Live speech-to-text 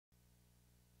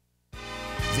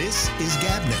This is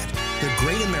GabNet, the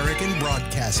Great American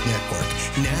Broadcast Network,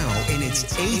 now in its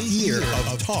 8th year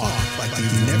of talk like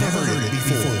you've never heard it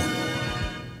before.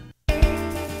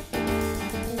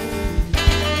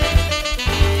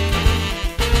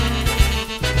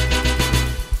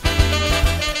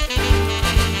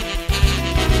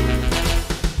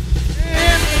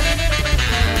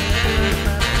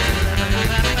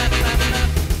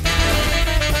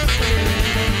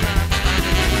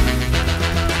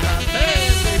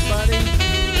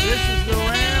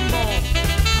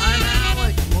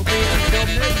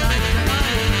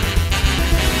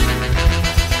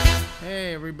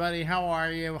 How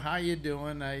are you? How you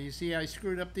doing? You see, I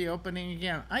screwed up the opening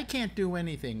again. I can't do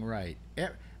anything right.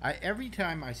 Every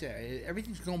time I say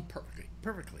everything's going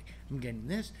perfectly. I'm getting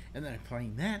this, and then I'm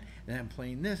playing that, and then I'm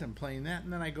playing this, I'm playing that,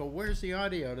 and then I go, "Where's the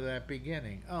audio to that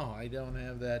beginning?" Oh, I don't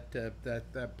have that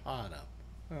pod up.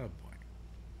 Oh boy,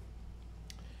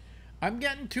 I'm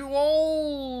getting too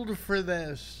old for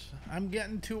this.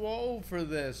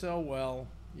 Oh well,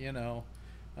 you know,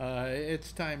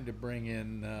 it's time to bring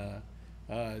in.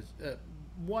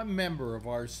 One member of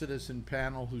our citizen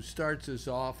panel who starts us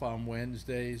off on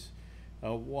Wednesdays.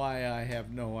 Why, I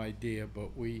have no idea,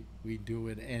 but we do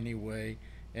it anyway.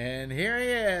 And here he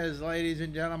is, ladies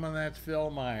and gentlemen. That's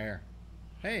Phil Meyer.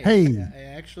 Hey. I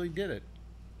actually did it.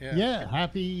 Yeah,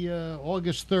 happy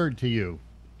August 3rd to you.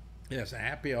 Yes, a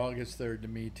happy August 3rd to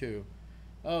me, too.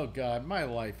 Oh, God, my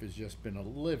life has just been a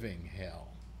living hell.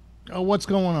 Oh, what's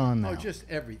going on now? Oh, just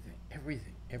everything.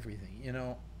 You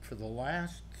know, for the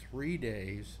last 3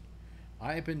 days,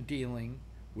 I've been dealing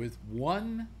with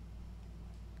one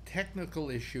technical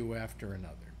issue after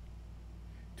another,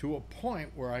 to a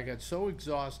point where I got so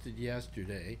exhausted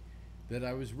yesterday that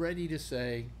I was ready to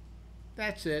say,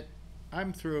 that's it,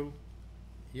 I'm through,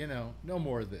 you know, no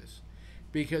more of this.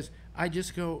 Because I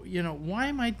just go, you know, why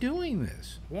am I doing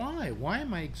this? Why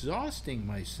am I exhausting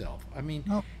myself? I mean,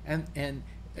 and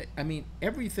I mean,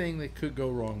 everything that could go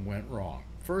wrong went wrong.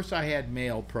 First, I had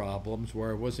mail problems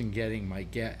where I wasn't getting my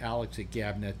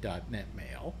alex@gabnet.net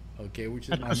mail. Okay, which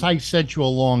is because I sent you a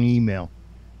long email.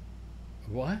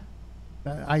 What?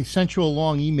 I sent you a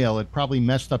long email. It probably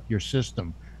messed up your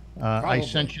system. I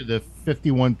sent you the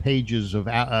 51 pages of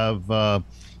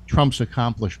Trump's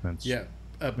accomplishments. Yeah.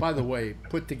 By the way,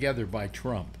 put together by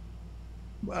Trump.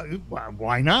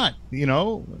 Why not? You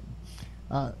know.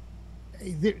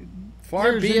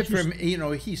 Far be it from, you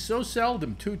know, he so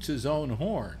seldom toots his own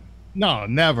horn. No,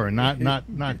 never. Not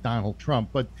Donald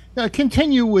Trump. But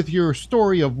continue with your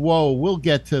story of woe. We'll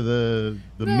get to the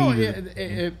meat.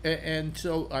 And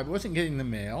so I wasn't getting the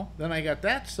mail. Then I got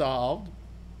that solved.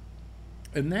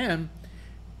 And then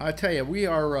I tell you, we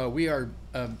are. You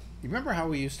remember how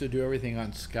we used to do everything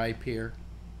on Skype here?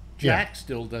 Jack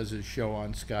still does his show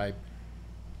on Skype.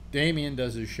 Damien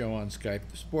does his show on Skype.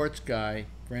 The sports guy,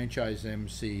 franchise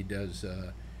MC, does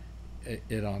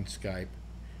it on Skype.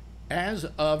 As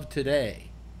of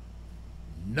today,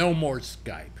 no more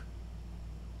Skype.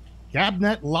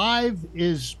 GabNet Live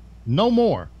is no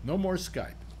more. No more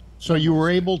Skype. So you were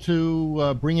able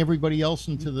to bring everybody else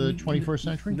into the 21st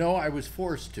century? No, I was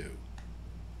forced to.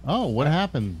 Oh, what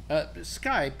happened?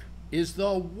 Skype is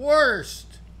the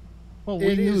worst. Well,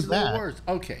 we knew that. The worst.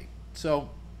 Okay,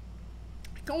 so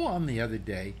go on the other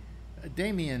day.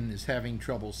 Damien is having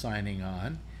trouble signing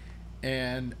on,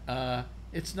 and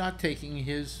it's not taking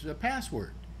his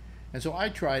password. And so I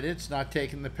tried it. It's not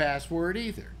taking the password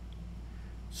either.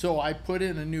 So I put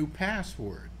in a new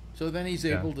password. So then he's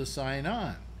able to sign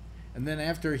on. And then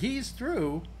after he's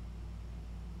through,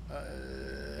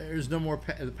 there's no more.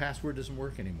 The password doesn't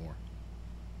work anymore.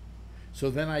 So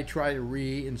then I try to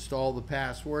reinstall the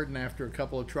password, and after a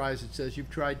couple of tries, it says, "You've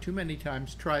tried too many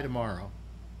times. Try tomorrow."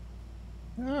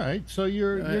 All right, so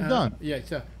you're done. Yeah,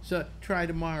 so try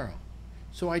tomorrow.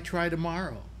 So I try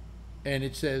tomorrow, and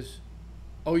it says,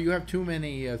 "Oh, you have too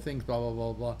many things, blah, blah,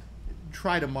 blah, blah.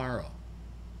 Try tomorrow."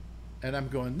 And I'm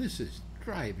going, this is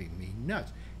driving me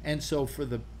nuts. And so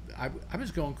I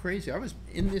was going crazy. I was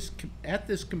at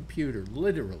this computer,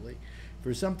 literally,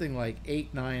 for something like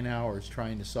 8-9 hours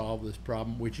trying to solve this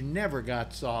problem, which never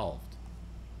got solved.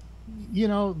 You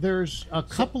know, there's a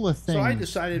couple of things. So I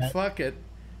decided, fuck it.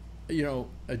 You know,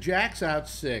 Jack's out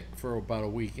sick for about a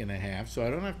week and a half, so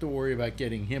I don't have to worry about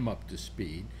getting him up to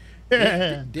speed.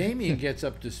 Damien gets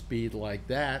up to speed like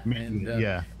that, and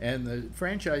the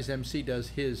franchise MC does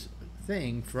his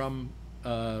thing from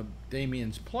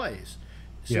Damien's place.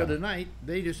 So tonight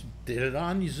they just did it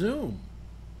on Zoom.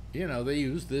 You know, they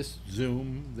use this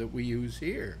Zoom that we use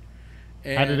here.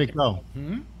 And, how did it go?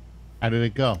 How did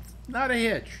it go? Not a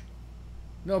hitch.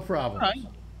 No problem. Right.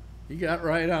 He got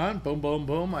right on. Boom, boom,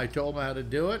 boom. I told him how to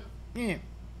do it. Yeah,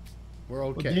 we're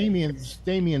okay. Well,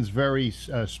 Damien's very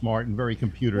smart and very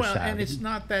computer Well, savvy. and it's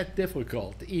not that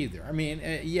difficult either. I mean,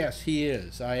 yes, he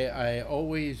is. I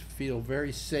always feel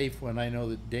very safe when I know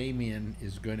that Damien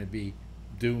is going to be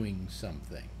doing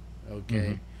something.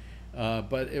 Okay,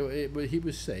 but he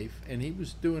was safe and he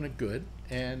was doing it good,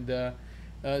 and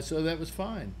so that was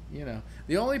fine. You know,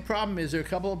 the only problem is there are a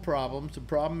couple of problems. The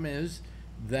problem is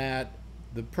that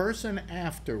the person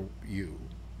after you,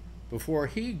 before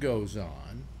he goes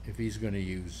on, if he's going to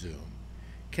use Zoom,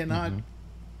 cannot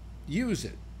use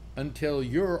it until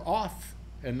you're off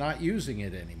and not using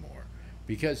it anymore.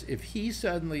 Because if he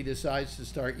suddenly decides to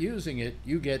start using it,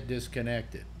 you get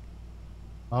disconnected.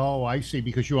 Oh, I see.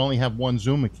 Because you only have one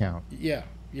Zoom account. Yeah.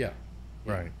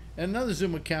 Right. And another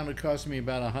Zoom account would cost me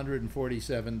about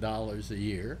 $147 a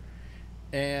year.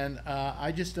 And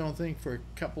I just don't think for a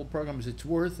couple of programs it's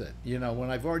worth it. You know,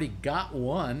 when I've already got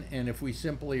one, and if we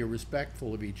simply are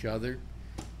respectful of each other,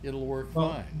 it'll work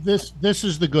fine. This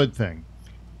is the good thing.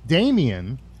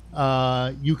 Damien,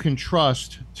 you can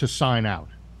trust to sign out.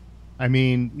 I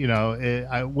mean, you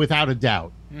know, without a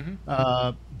doubt.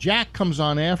 Jack comes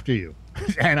on after you,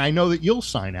 and I know that you'll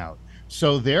sign out.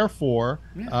 So therefore,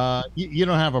 you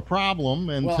don't have a problem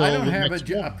until well, I don't the have next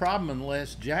a problem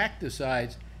unless Jack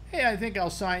decides, hey, I think I'll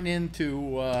sign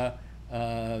into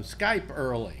Skype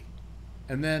early,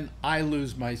 and then I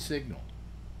lose my signal.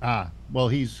 Well,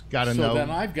 he's got to know. So then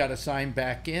I've got to sign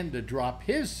back in to drop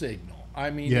his signal. I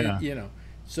mean, you know,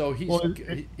 so he's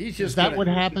just. Is that what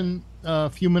happened a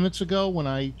few minutes ago when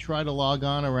I tried to log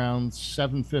on around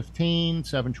 7:15,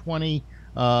 7:20?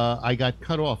 I got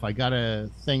cut off. I got a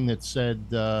thing that said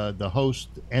the host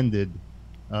ended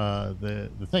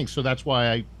the thing. So that's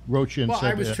why I wrote you and said.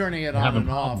 Well, I was turning it on and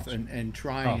off problems. and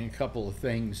trying a couple of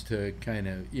things to kind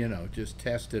of, you know, just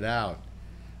test it out.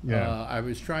 Yeah. I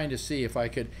was trying to see if I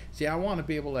could see. I want to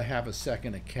be able to have a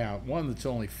second account, one that's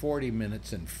only 40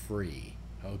 minutes and free.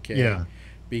 Okay. Yeah.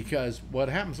 Because what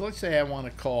happens? Let's say I want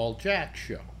to call Jack's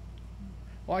show.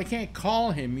 Well, I can't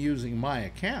call him using my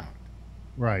account.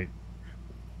 Right.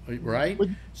 Right.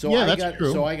 So yeah, I that's got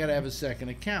true. so I got to have a second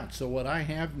account. So what I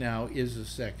have now is a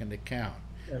second account.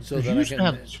 So that you I used can to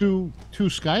have two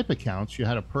Skype accounts. You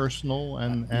had a personal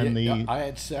and I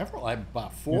had several. I had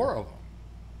about 4 of them.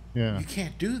 Yeah. You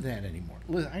can't do that anymore.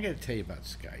 Listen, I got to tell you about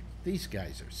Skype. These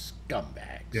guys are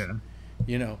scumbags. Yeah.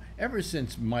 You know, ever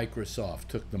since Microsoft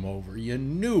took them over, you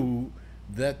knew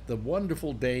that the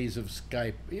wonderful days of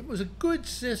Skype, it was a good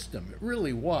system. It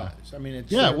really was. I mean, it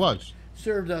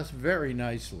served us very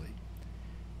nicely.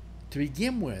 To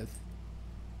begin with,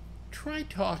 try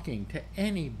talking to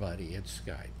anybody at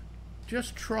Skype.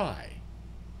 Just try.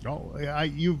 Oh,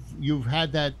 you've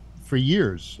had that for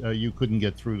years. You couldn't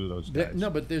get through to those guys. No,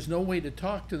 but there's no way to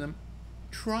talk to them.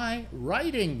 Try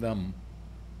writing them.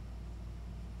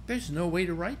 There's no way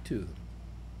to write to them.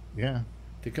 Yeah.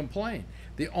 To complain.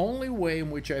 The only way in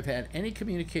which I've had any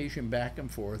communication back and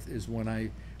forth is when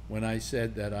I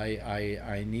said that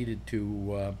I needed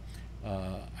to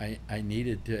I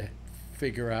needed to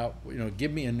figure out, you know,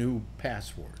 give me a new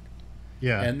password.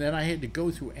 Yeah. And then I had to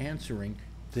go through answering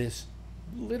this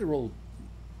literal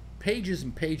pages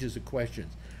and pages of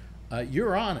questions.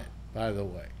 You're on it, by the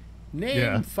way.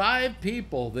 Name 5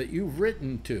 people that you've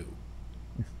written to.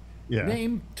 Yeah.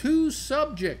 Name 2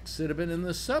 subjects that have been in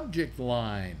the subject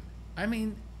line. I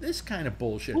mean, this kind of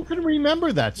bullshit. Who can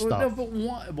remember that stuff? No, but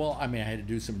well, I mean, I had to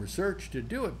do some research to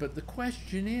do it. But the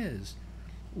question is,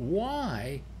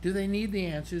 why do they need the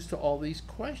answers to all these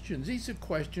questions? These are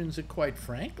questions that, quite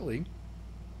frankly,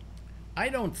 I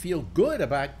don't feel good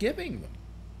about giving them.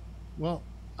 Well,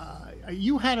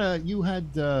 you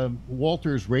had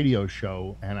Walter's radio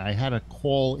show, and I had to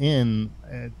call in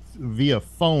via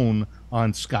phone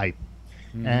on Skype,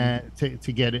 and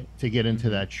to get into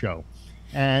that show,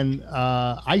 and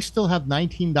I still have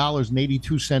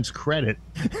 $19.82 credit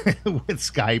with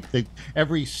Skype. That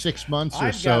every 6 months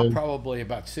or so, I've got probably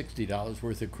about $60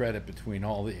 worth of credit between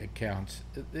all the accounts.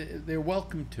 They're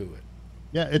welcome to it.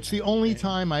 Yeah, it's the only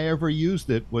time I ever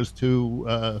used it was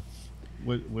to.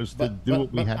 Was to do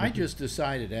what we had to do. I just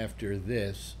decided after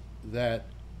this that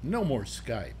no more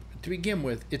Skype. To begin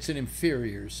with, it's an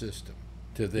inferior system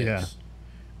to this.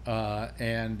 Yeah.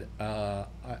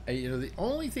 You know, the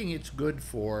only thing it's good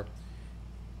for,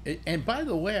 and by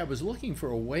the way, I was looking for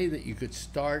a way that you could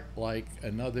start like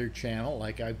another channel.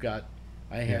 Like I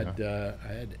had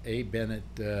A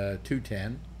Bennett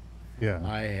 210. Yeah.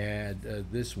 I had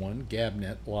this one,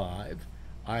 Gabnet Live.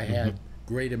 I had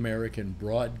Great American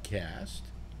Broadcast.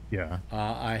 Yeah.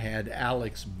 I had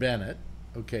Alex Bennett.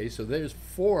 Okay, so there's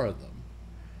 4 of them.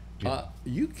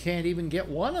 You can't even get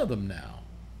one of them now.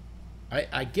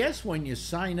 I guess when you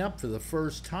sign up for the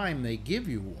first time, they give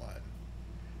you one.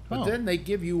 But then they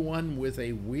give you one with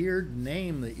a weird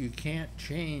name that you can't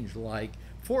change, like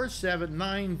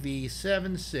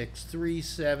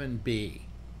 479V7637B.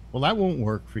 Well, that won't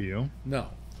work for you. No.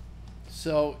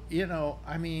 So,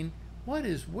 I mean, what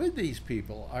is with these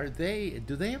people? Do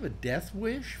they have a death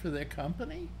wish for their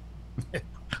company?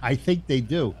 I think they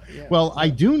do. Yeah. Well, I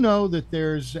do know that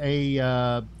there's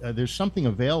there's something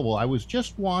available. I was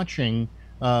just watching,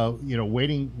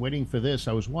 waiting for this.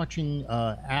 I was watching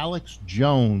Alex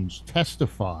Jones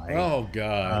testify. Oh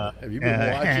God, have you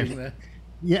been watching that?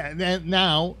 Yeah.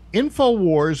 Now,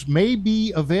 InfoWars may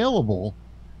be available.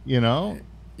 Yeah.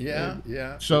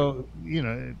 So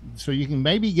so you can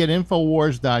maybe get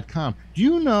Infowars.com. Do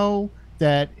you know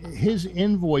that his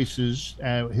invoices,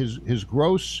 his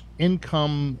gross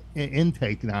income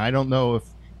intake? Now, I don't know if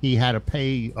he had to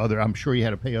pay I'm sure he had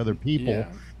to pay other people.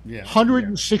 Yeah.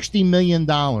 $160 million.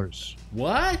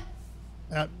 What?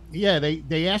 Yeah,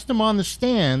 they asked him on the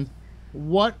stand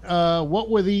what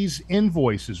were these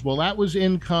invoices. Well, that was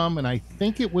income, and I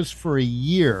think it was for a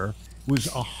year. It was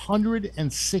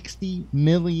 $160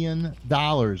 million.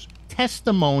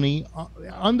 Testimony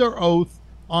under oath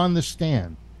on the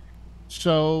stand.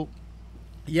 So,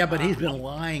 yeah, but he's been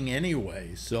lying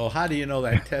anyway. So how do you know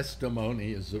that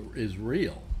testimony is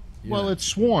real? Well, it's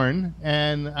sworn,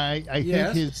 and I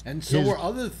think were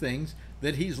other things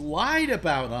that he's lied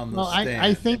about on the stand.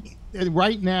 I think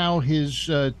right now his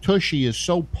tushy is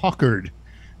so puckered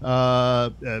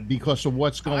because of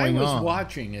what's going on. I was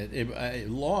watching it,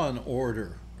 Law and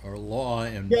Order, or Law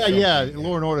and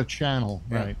Law and Order channel,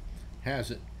 right?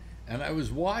 Has it, and I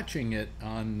was watching it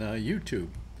on YouTube.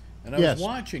 And I was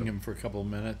watching him for a couple of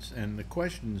minutes, and the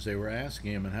questions they were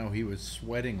asking him and how he was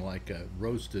sweating like a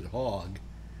roasted hog.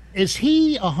 Is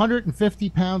he 150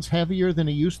 pounds heavier than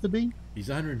he used to be? He's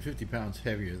 150 pounds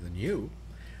heavier than you.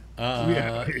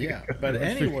 Yeah. But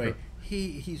anyway,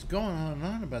 he's going on and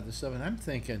on about this stuff, and I'm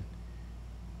thinking,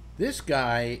 this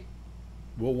guy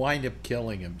will wind up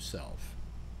killing himself.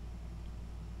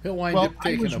 He'll wind up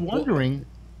taking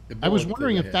I was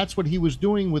wondering if that's what he was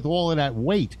doing with all of that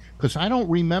weight, because I don't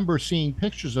remember seeing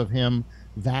pictures of him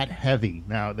that heavy.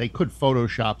 Now, they could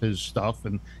Photoshop his stuff,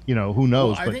 and, who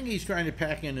knows. Well, I think he's trying to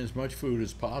pack in as much food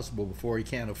as possible before he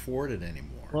can't afford it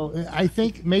anymore. Well, I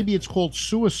think maybe it's called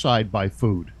suicide by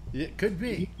food. It could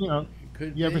be.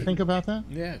 Could you ever think about that?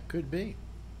 Yeah, it could be.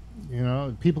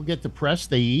 People get depressed,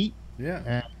 they eat.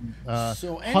 Yeah. And,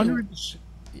 so anyway,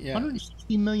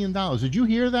 $160 million. Did you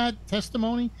hear that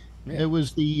testimony? Yeah. It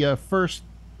was the first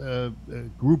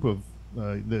group of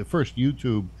the first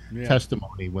YouTube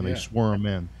testimony when they swore him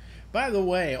in. By the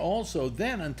way, also,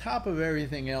 then on top of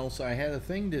everything else, I had a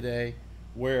thing today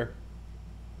where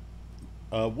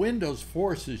Windows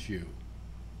forces you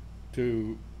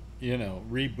to,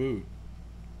 reboot.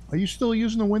 Are you still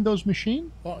using the Windows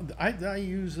machine? Well, I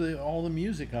use all the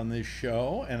music on this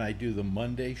show, and I do the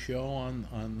Monday show on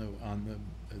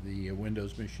the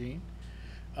Windows machine.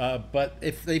 But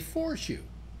if they force you,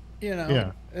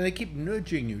 and they keep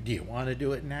nudging you, do you want to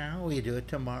do it now? Will you do it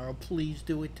tomorrow? Please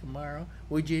do it tomorrow.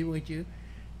 Would you?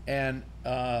 And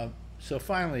so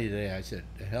finally today I said,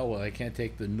 hell, well, I can't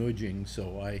take the nudging.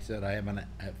 So I said, I have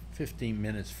 15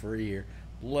 minutes free here.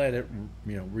 Let it,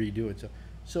 redo it.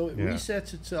 So it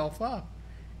resets itself up.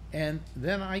 And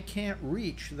then I can't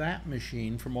reach that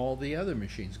machine from all the other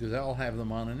machines because I'll have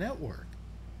them on a network.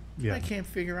 I can't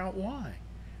figure out why.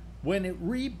 When it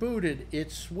rebooted,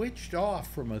 it switched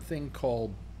off from a thing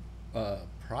called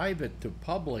private to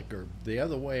public, or the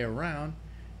other way around,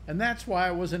 and that's why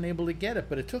I wasn't able to get it.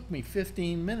 But it took me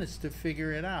 15 minutes to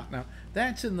figure it out. Now,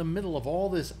 that's in the middle of all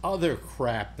this other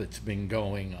crap that's been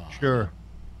going on. Sure.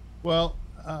 Well,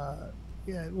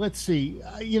 let's see.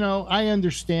 I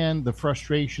understand the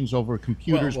frustrations over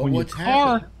computers. Well,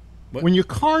 when your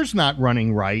car's not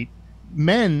running right,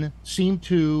 men seem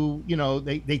to,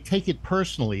 they take it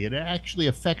personally. It actually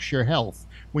affects your health.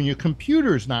 When your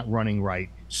computer's not running right,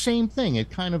 same thing. It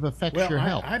kind of affects your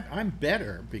health. I'm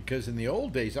better because in the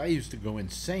old days, I used to go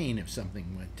insane if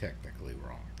something went technically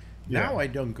wrong. Now I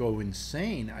don't go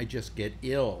insane. I just get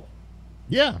ill.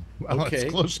 Yeah. Well, okay.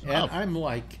 It's close enough. And I'm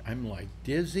like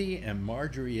dizzy. And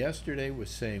Marjorie yesterday was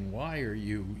saying, "Why are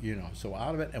you, so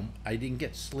out of it?" And I didn't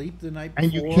get sleep the night before.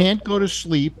 And you can't go to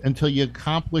sleep until you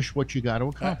accomplish what you got to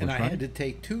accomplish. And I had to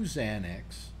take 2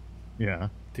 Xanax. Yeah.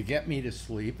 To get me to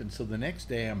sleep. And so the next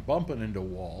day I'm bumping into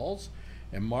walls,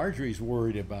 and Marjorie's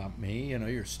worried about me.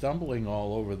 You're stumbling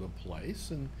all over the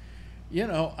place, and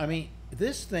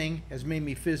this thing has made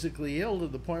me physically ill to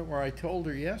the point where I told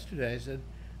her yesterday. I said,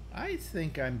 I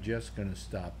think I'm just going to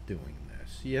stop doing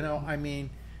this. You know, I mean,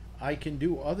 I can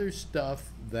do other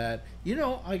stuff that, you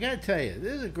know, I got to tell you,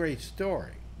 this is a great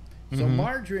story. So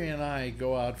Marjorie and I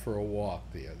go out for a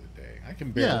walk the other day. I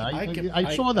can barely.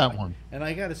 I saw that one. And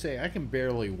I got to say, I can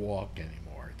barely walk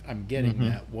anymore. I'm getting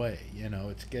that way. You know,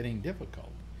 it's getting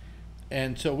difficult.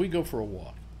 And so we go for a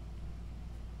walk.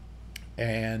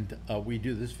 And we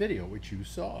do this video, which you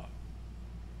saw.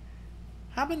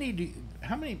 Maybe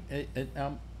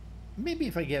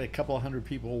if I get a couple of hundred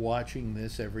people watching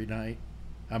this every night,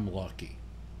 I'm lucky.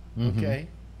 Okay?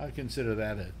 I consider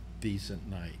that a decent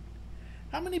night.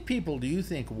 How many people do you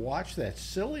think watch that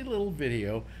silly little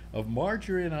video of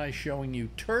Marjorie and I showing you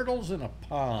turtles in a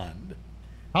pond?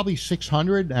 Probably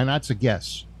 600, and that's a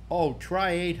guess. Oh,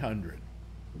 try 800.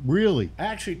 Really?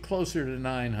 Actually, closer to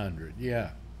 900, yeah.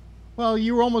 Well,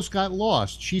 you almost got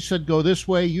lost. She said go this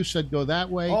way, you said go that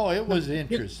way. Oh, it was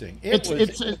interesting.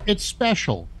 It's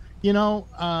special. You know,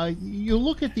 you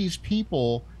look at these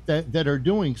people that are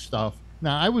doing stuff.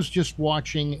 Now, I was just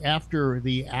watching after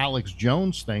the Alex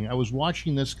Jones thing. I was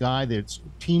watching this guy that's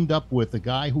teamed up with a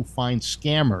guy who finds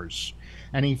scammers,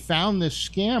 and he found this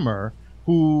scammer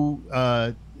who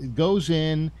goes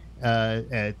in,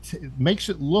 makes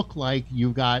it look like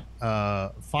you got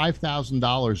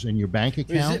 $5,000 in your bank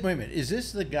account. Wait a minute. Is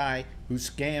this the guy who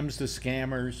scams the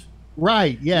scammers?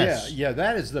 Right. Yes. Yeah.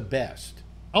 That is the best.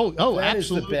 Oh, that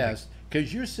absolutely. is the best,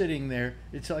 because you're sitting there.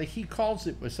 It's like he calls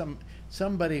it with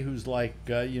somebody who's like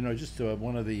just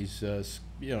one of these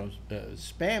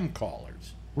spam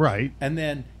callers. Right. And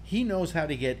then he knows how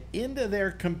to get into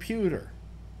their computer.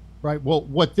 Right. Well,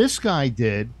 what this guy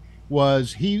did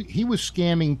was he was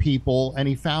scamming people, and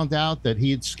he found out that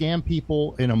he had scammed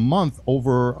people in a month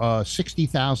over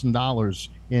 $60,000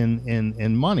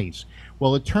 in monies.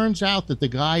 Well, it turns out that the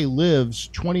guy lives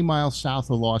 20 miles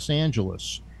south of Los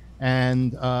Angeles,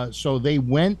 and so they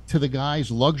went to the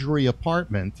guy's luxury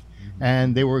apartment,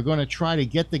 and they were going to try to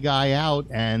get the guy out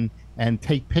and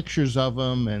take pictures of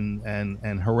him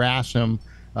and harass him,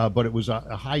 but it was a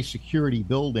high security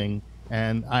building.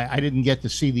 And I didn't get to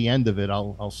see the end of it.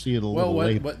 I'll see it a little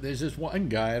later. But there's this one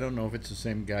guy. I don't know if it's the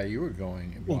same guy you were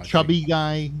going and watching. Chubby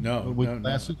guy. With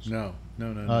glasses. No.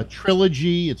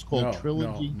 Trilogy. It's called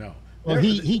Trilogy. No. Well,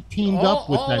 he teamed up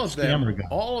with that scammer guy.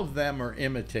 All of them are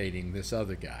imitating this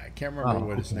other guy. I can't remember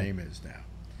what his name is now.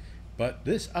 But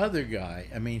this other guy,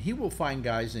 I mean, he will find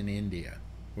guys in India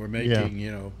who are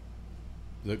making,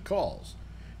 the calls,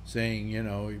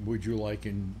 saying, would you like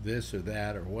in this or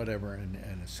that or whatever, and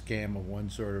a scam of one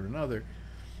sort or another.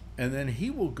 And then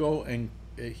he will go and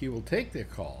he will take their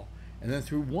call, and then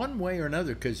through one way or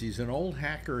another, because he's an old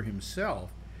hacker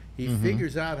himself, he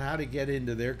figures out how to get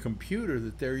into their computer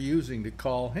that they're using to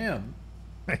call him.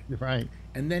 Right.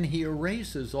 And then he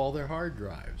erases all their hard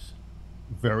drives.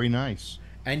 Very nice.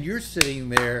 And you're sitting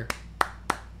there.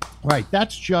 Right.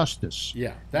 That's justice.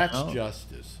 Yeah, that's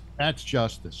justice. That's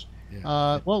justice.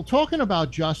 Yeah. Well, talking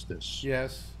about justice.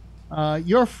 Yes.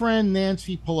 Your friend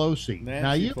Nancy Pelosi.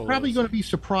 Now, you're Pelosi. probably going to be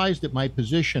surprised at my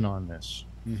position on this.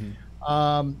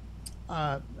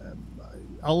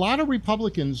 A lot of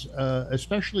Republicans,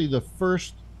 especially the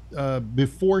first,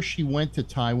 before she went to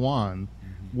Taiwan,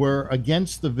 were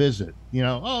against the visit.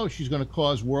 She's going to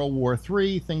cause World War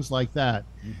III, things like that.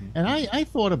 And I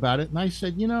thought about it, and I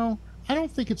said, I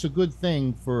don't think it's a good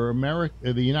thing for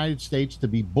the United States to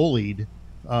be bullied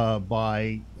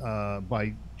by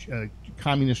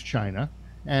communist China,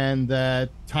 and that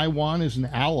Taiwan is an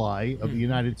ally of the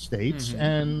United States,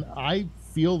 and I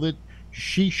feel that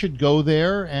she should go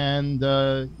there and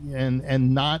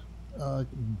not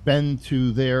bend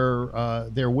to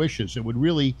their wishes. It would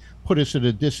really put us at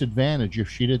a disadvantage if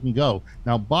she didn't go.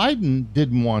 Now, Biden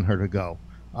didn't want her to go.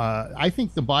 I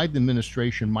think the Biden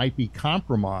administration might be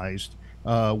compromised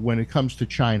when it comes to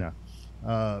China.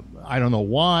 I don't know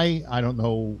why. I don't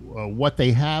know what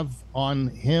they have on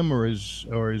him or his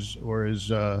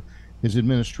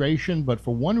administration. But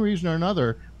for one reason or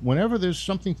another, whenever there's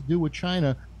something to do with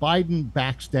China, Biden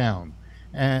backs down.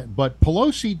 But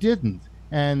Pelosi didn't.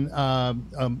 And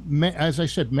as I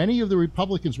said, many of the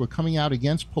Republicans were coming out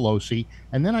against Pelosi.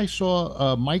 And then I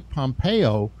saw Mike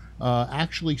Pompeo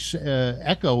actually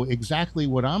echo exactly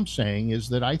what I'm saying, is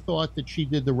that I thought that she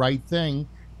did the right thing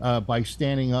by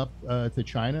standing up to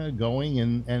China, going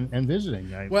and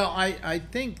visiting. I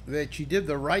think that she did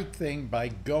the right thing by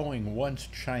going once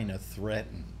China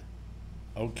threatened.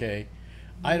 Okay,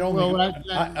 I don't. Well,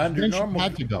 under normal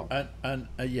had to go.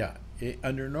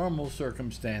 Under normal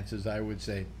circumstances, I would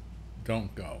say,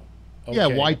 don't go. Okay? Yeah,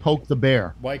 why poke the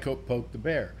bear? Why poke the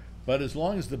bear? But as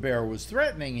long as the bear was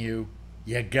threatening you,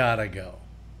 you gotta go.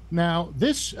 Now,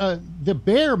 this the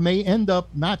bear may end up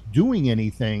not doing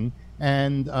anything,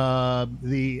 and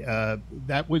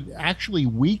that would actually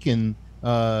weaken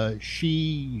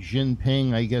Xi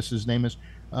Jinping, I guess his name is.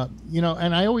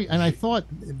 And I thought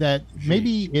that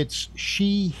maybe it's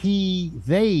she, he,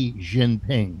 they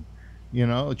Jinping,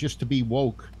 just to be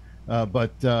woke.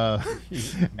 But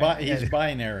he's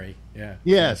binary. Yeah.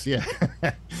 Yes, yeah.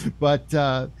 But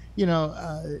you know,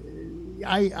 uh,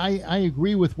 I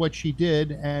agree with what she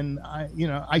did, and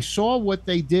I saw what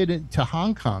they did to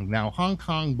Hong Kong. Now Hong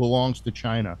Kong belongs to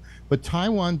China, but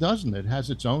Taiwan doesn't. It has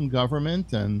its own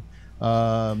government, and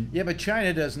Yeah, but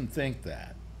China doesn't think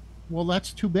that. well,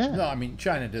 that's too bad. No, I mean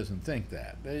China doesn't think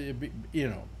that.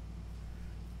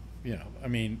 I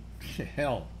mean,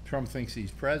 hell, Trump thinks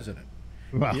he's president.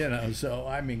 Well, So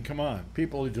I mean, come on,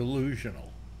 people are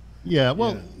delusional. yeah.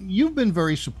 Well, Yeah. you've been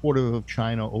very supportive of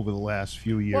China over the last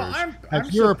few years. Well,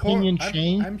 Has your opinion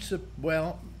changed?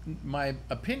 Well, my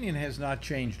opinion has not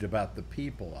changed about the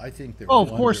people. I think they're. Oh, of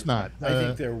course wonderful. not. I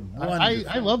think they're wonderful.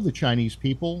 I love the Chinese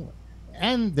people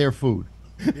and their food.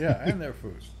 Yeah, and their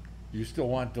food. You still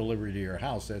want delivery to your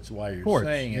house. That's why you're course,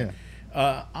 saying it.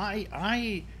 yeah.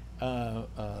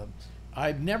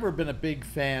 I've never been a big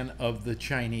fan of the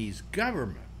Chinese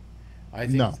government.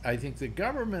 No. I think the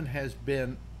government has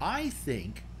been, I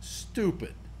think,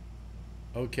 stupid.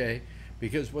 Okay,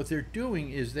 because what they're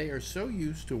doing is they are so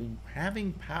used to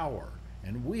having power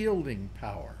and wielding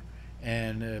power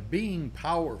and being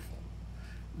powerful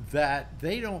that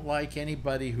they don't like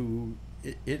anybody who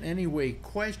in any way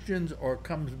questions or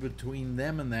comes between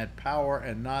them and that power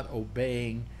and not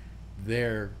obeying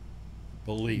their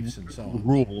beliefs and so on.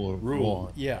 Rule of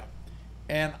law. Yeah.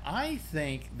 And I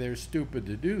think they're stupid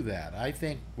to do that. I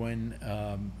think when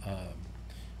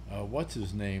what's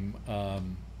his name?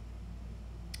 I'm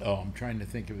trying to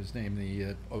think of his name.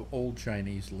 The old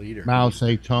Chinese leader. Mao No,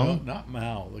 Zedong. not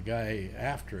Mao. The guy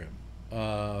after him.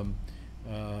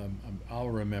 I'll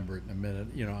remember it in a minute.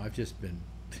 I've just been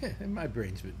my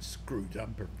brain's been screwed up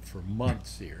for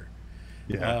months here.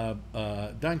 Yeah.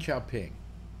 Deng Xiaoping.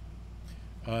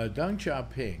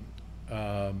 Deng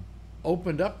Xiaoping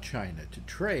opened up China to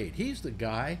trade. He's the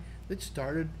guy that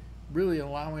started really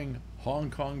allowing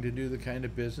Hong Kong to do the kind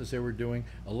of business they were doing,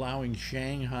 allowing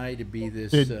Shanghai to be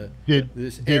this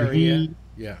this area.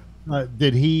 Yeah.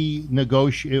 Did he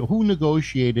negotiate? Who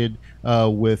negotiated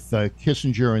with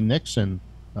Kissinger and Nixon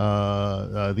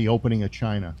the opening of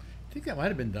China? I think that might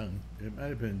have been Deng. It might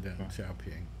have been Deng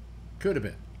Xiaoping. Could have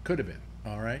been. Could have been.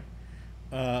 All right.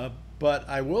 But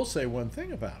I will say one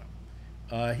thing about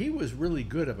him. He was really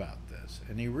good about this,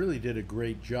 and he really did a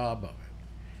great job of it.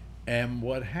 And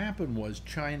what happened was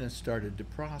China started to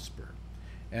prosper.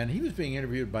 And he was being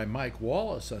interviewed by Mike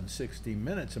Wallace on 60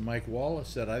 Minutes, and Mike Wallace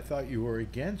said, "I thought you were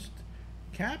against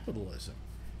capitalism."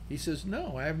 He says,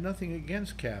 "No, I have nothing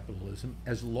against capitalism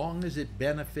as long as it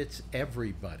benefits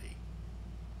everybody."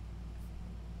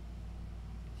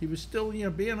 He was still,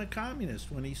 being a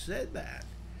communist when he said that.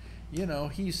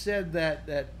 He said that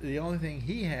the only thing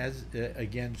he has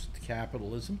against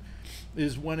capitalism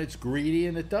is when it's greedy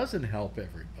and it doesn't help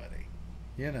everybody.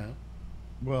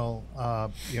 Well, I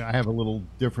have a little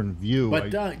different view. But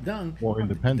Deng, more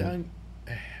independent.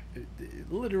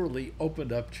 literally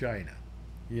opened up China,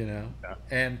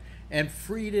 and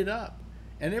freed it up.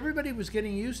 And everybody was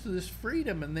getting used to this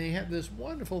freedom, and they had this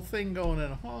wonderful thing going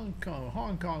in Hong Kong.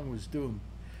 Hong Kong was doing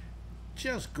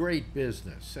just great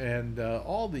business, and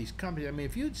all these companies. I mean,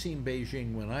 if you'd seen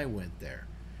Beijing when I went there,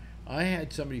 I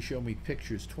had somebody show me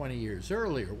pictures 20 years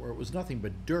earlier where it was nothing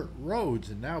but dirt roads,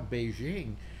 and now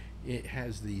Beijing, it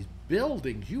has these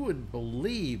buildings. You wouldn't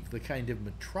believe the kind of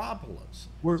metropolis.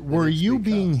 Were you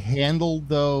being handled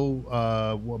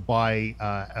though by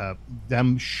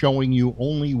them showing you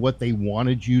only what they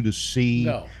wanted you to see?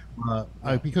 No.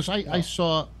 Because I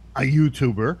saw a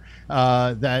YouTuber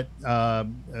that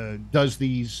does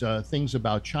these things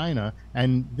about China,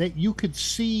 and that you could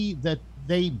see that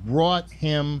they brought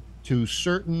him to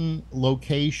certain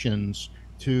locations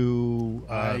to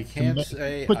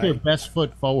put their best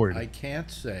foot forward. I can't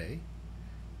say.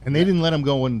 And they didn't let him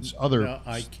go in other. No,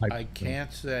 I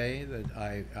can't say that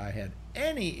I had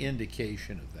any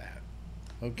indication of that.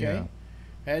 Okay,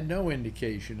 had no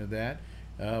indication of that.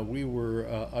 We were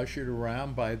ushered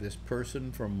around by this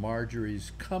person from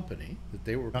Marjorie's company that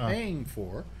they were paying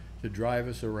for to drive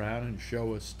us around and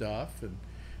show us stuff and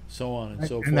so on and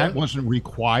so forth. And that wasn't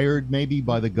required maybe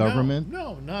by the government?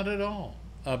 No, not at all.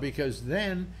 Because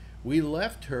then we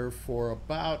left her for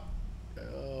about,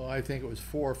 I think it was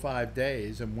 4 or 5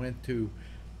 days, and went to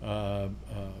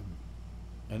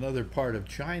another part of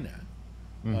China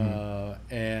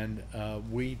And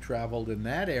we traveled in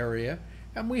that area,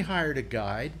 and we hired a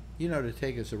guide, to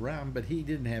take us around. But he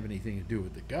didn't have anything to do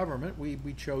with the government.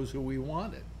 We chose who we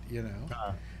wanted.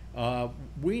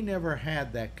 We never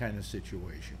had that kind of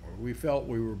situation where we felt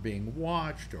we were being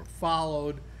watched or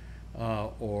followed,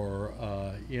 or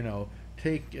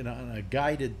taken on a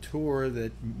guided tour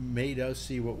that made us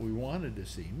see what we wanted to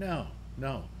see. No,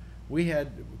 we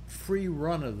had free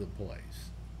run of the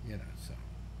place. So.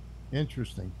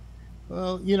 Interesting.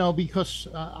 Well, because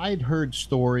I'd heard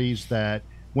stories that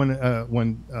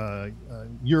when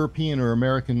European or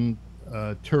American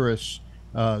tourists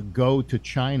go to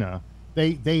China,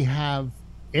 they have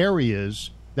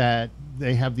areas that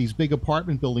they have these big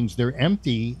apartment buildings. They're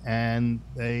empty, and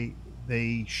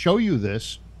they show you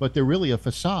this, but they're really a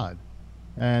facade.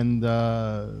 And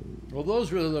well,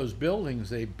 those were those buildings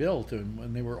they built, and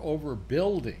when they were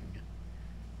overbuilding,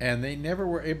 and they never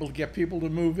were able to get people to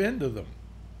move into them.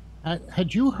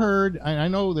 Had you heard? I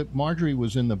know that Marjorie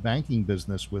was in the banking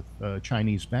business with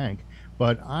Chinese Bank,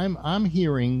 but I'm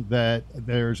hearing that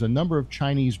there's a number of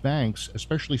Chinese banks,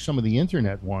 especially some of the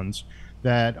internet ones,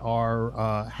 that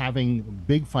are having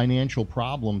big financial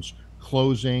problems,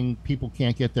 closing. People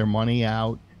can't get their money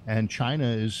out, and China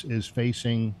is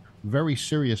facing very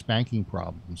serious banking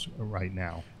problems right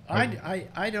now.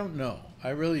 I don't know. I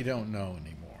really don't know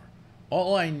anymore.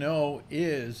 All I know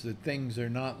is that things are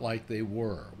not like they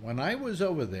were when I was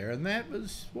over there, and that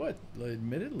was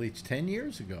admittedly, it's 10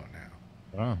 years ago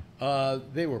now. Wow.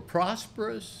 They were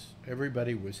prosperous.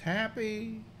 Everybody was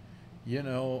happy.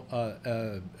 Beijing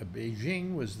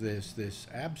was this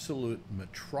absolute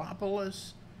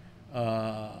metropolis.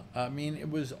 I mean, it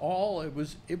was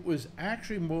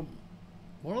actually one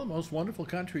of the most wonderful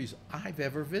countries I've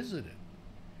ever visited.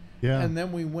 Yeah. And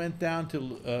then we went down to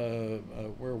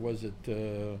where was it?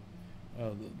 The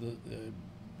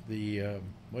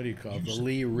what do you call it? The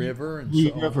Lee River and Lee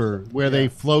so River, on. where they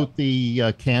float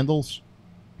the candles.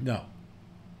 No.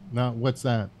 What's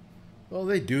that? Well,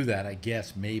 they do that, I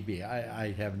guess. Maybe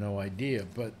I have no idea,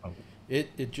 but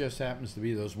it just happens to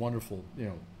be those wonderful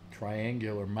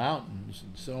triangular mountains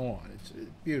and so on. It's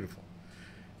beautiful.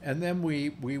 And then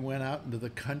we went out into the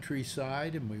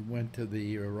countryside, and we went to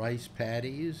the rice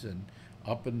paddies and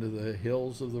up into the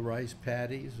hills of the rice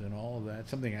paddies and all of that,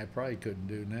 something I probably couldn't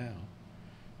do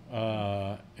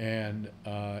now. And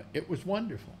it was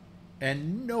wonderful.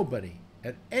 And nobody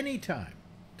at any time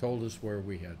told us where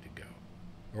we had to go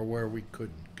or where we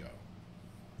couldn't go.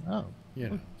 Oh.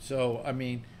 So, I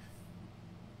mean,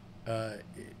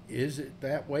 is it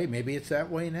that way? Maybe it's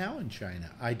that way now in China.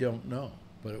 I don't know.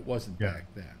 But it wasn't back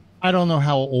then. I don't know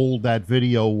how old that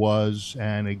video was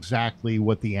and exactly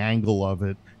what the angle of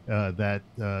it,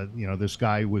 this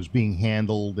guy was being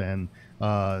handled, and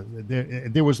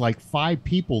there was like 5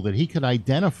 people that he could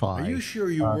identify. Are you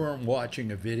sure you weren't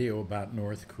watching a video about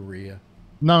North Korea?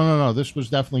 No. This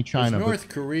was definitely China. North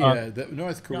Korea.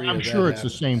 I'm sure it's the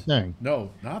same thing.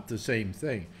 No, not the same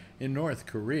thing. In North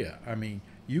Korea, I mean,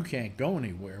 you can't go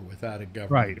anywhere without a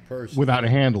government person. Without a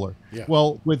handler. Yeah.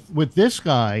 Well, with this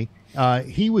guy,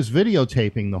 he was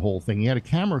videotaping the whole thing. He had a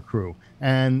camera crew,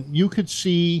 and you could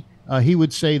see he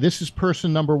would say, "This is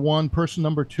person number 1, person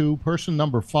number 2, person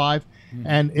number 5,"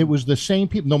 and it was the same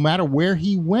people. No matter where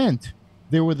he went,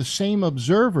 there were the same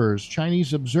observers,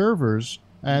 Chinese observers,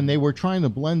 and they were trying to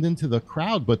blend into the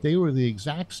crowd, but they were the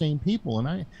exact same people.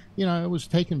 And I was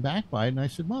taken back by it, and I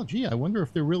said, "Well, gee, I wonder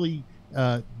if they're really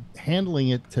handling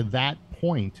it to that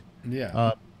point."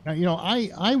 Yeah.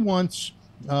 I once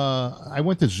I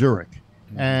went to Zurich,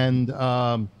 and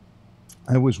I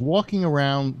was walking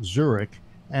around Zurich,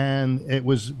 and they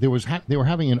were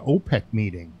having an OPEC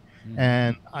meeting,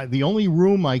 and the only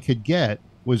room I could get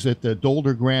was at the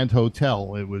Dolder Grand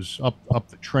Hotel. It was up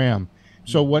the tram.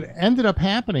 So what ended up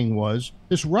happening was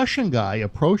this Russian guy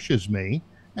approaches me,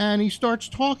 and he starts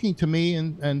talking to me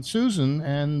and Susan,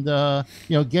 and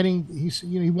he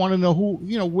wanted to know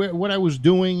what I was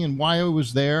doing and why I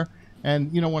was there.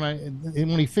 And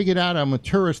when he figured out I'm a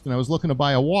tourist and I was looking to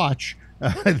buy a watch,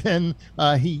 then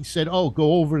he said, "Oh,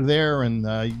 go over there and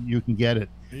you can get it."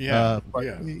 Yeah.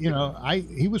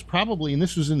 He was probably, and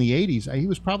this was in the 80s. He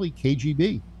was probably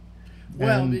KGB.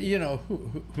 Well,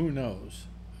 who knows?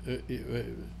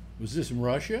 Was this in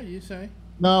Russia, you say?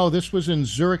 No, this was in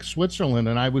Zurich, Switzerland,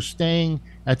 and I was staying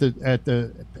at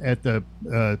the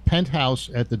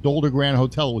penthouse at the Dolder Grand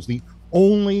Hotel. It was the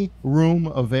only room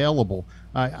available.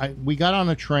 We got on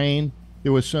a train.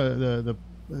 There was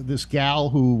this gal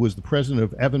who was the president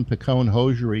of Evan Picone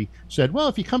Hosiery said, "Well,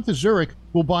 if you come to Zurich,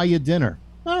 we'll buy you dinner."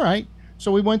 All right.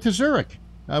 So we went to Zurich.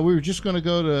 We were just going to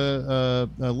go to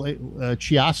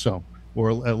Chiasso,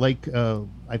 or Lake, I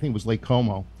think it was Lake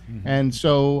Como. And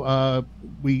so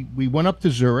we went up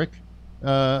to Zurich.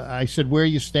 I said, "Where are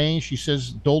you staying?" She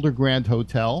says, "Dolder Grand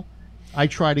Hotel." I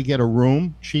tried to get a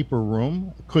room, cheaper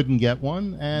room, couldn't get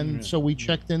one, and so we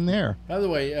checked in there. By the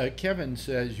way, Kevin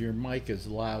says your mic is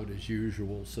loud as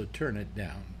usual, so turn it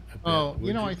down a bit. Oh,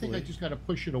 would I think I please? just got to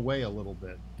push it away a little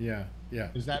bit. Yeah, yeah.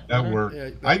 Is that That better? worked. Yeah,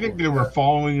 that I think they were works.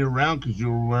 following you around because you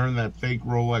were wearing that fake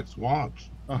Rolex watch.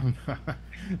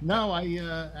 No,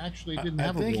 I actually didn't I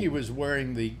have a think he room. was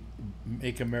wearing the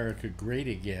 "Make America Great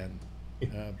Again"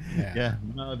 hat. Yeah,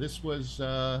 no, this was.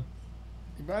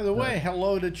 By the way,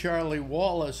 hello to Charlie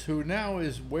Wallace, who now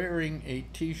is wearing a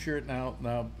T-shirt.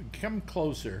 Now, come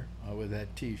closer with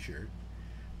that T-shirt.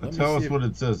 Let me Tell see us if- what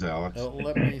it says, Alex.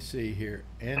 Let me see here,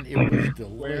 and it was Square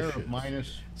delicious. of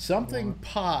minus. Something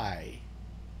pie.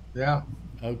 Yeah.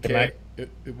 Okay.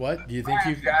 What do you think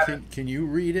you can you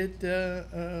read it?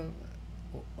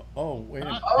 Oh, wait a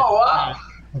minute. Oh wow.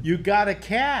 You got a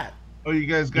cat. Oh, you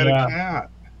guys got Yeah. a cat.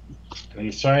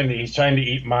 He's trying to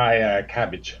eat my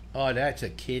cabbage. Oh, that's a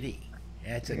kitty.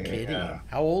 That's a kitty. Yeah.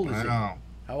 How old is he? Wow.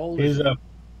 How old is He's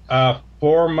he?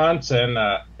 4 months and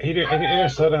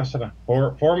slow down.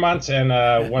 4 months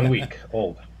and 1 week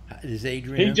old. Is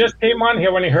Adrian? He just came on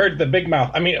here when he heard the big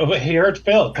mouth. I mean, he heard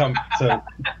Phil come. So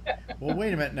Well,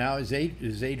 wait a minute now.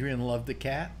 Does Adrian love the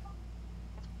cat?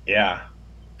 yeah,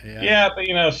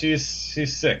 but she's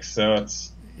 6, so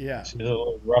she's a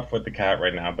little rough with the cat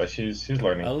right now. But she's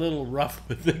learning. A little rough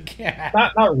with the cat.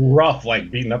 Not rough like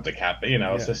beating up the cat, but it's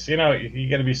Yeah. just you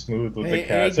got to be smooth with the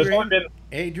cat. So it's only been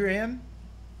Adrian,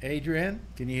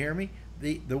 can you hear me?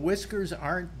 The whiskers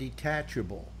aren't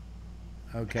detachable.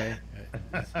 Okay.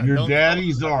 Your Don't-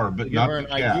 daddies are, but Give not her the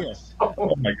an idea. cats.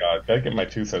 Oh my god, gotta get my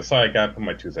 2 cents. Sorry, I gotta put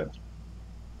my 2 cents.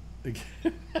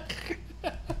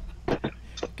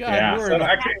 God, Yeah, we're so in a-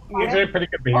 actually, he's doing pretty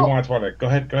good, but he wants water. Go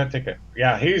ahead, take it.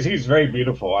 Yeah, he's very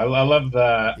beautiful. I love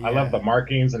the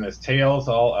markings and his tails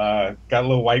all got a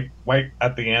little white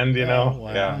at the end, Oh,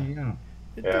 wow. Yeah, Yeah.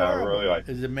 yeah, I adorable. really like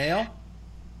it. Is it male?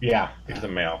 Yeah, he's a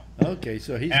male. Okay,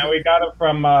 so he's. And we got him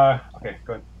from okay,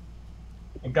 good.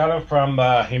 We got him from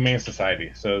Humane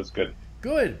Society, so it's good.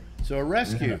 Good. So a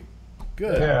rescue.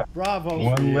 Good. Yeah. Bravo. for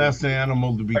One you. less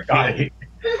animal to be My God, killed.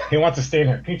 he wants to stay in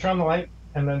here. Can you turn on the light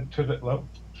and then turn it low?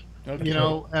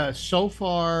 Okay. So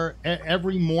far,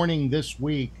 every morning this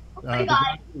week, the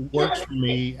guy who works for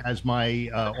me as my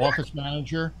office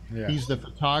manager, Yeah. he's the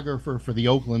photographer for the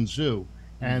Oakland Zoo,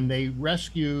 and they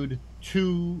rescued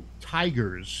 2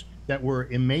 tigers that were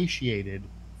emaciated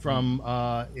from.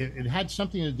 It had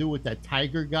something to do with that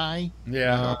tiger guy,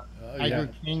 Yeah. Tiger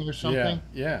King or something.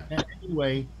 Yeah. And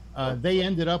anyway, they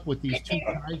ended up with these 2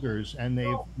 tigers, and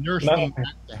they've nursed them back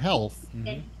to health.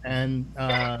 Mhm. And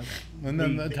And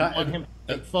then they the want him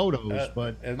to take photos,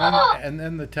 but and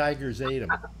then the tigers ate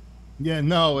him. yeah,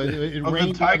 no, it Oh, the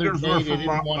rained the other tigers day. were They from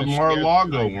didn't want to Mar-a-Lago,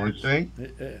 scare the weren't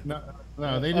tigers. they?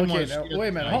 No, they didn't want Okay, to now, scare wait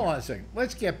a the minute. Hold on a tigers. second.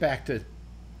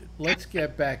 Let's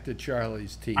get back to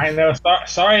Charlie's teeth. I know.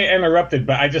 Sorry I interrupted,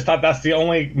 but I just thought that's the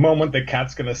only moment the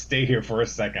cat's gonna stay here for a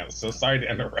second. So sorry to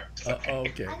interrupt.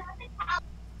 Okay.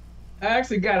 I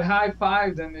actually got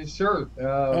high-fived in this shirt.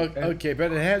 Okay,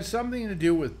 but it had something to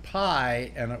do with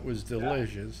pie, and it was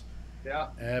delicious. Yeah.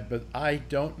 But I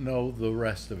don't know the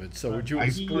rest of it. So would you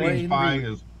Ice cream explain? pie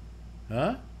is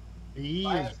Huh? He is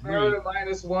Minus great. square root of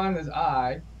 -1 is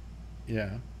I.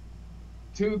 Yeah.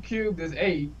 2 cubed is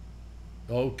 8.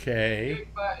 Okay.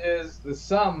 Sigma is the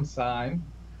sum sign.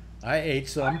 I ate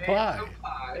some I ate pie, some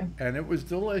pie. and it was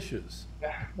delicious.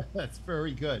 That's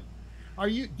very good. Do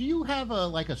you have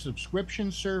a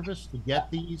subscription service to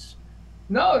get these?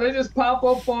 No, they just pop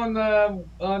up on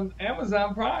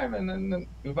Amazon Prime, and then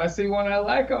if I see one I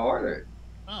like, I order it.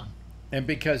 Oh, And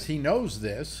because he knows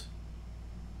this,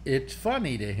 it's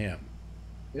funny to him.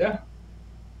 Yeah.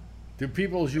 Do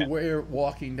people as you wear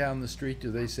walking down the street,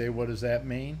 do they say, "What does that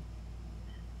mean?"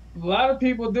 A lot of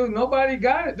people do. Nobody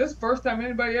got it. This is the first time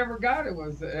anybody ever got it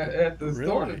was at the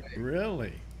store Really? today.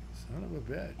 Really? Son of a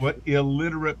bitch. what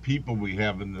illiterate people we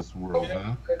have in this world,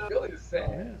 huh? It's really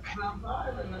sad. Amazon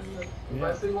Prime, and then if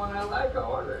I see one I like, I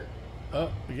order it. Oh,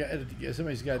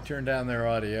 somebody's got to turn down their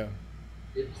audio.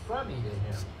 It's funny to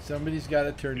him. Somebody's got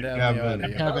to turn down Kevin. the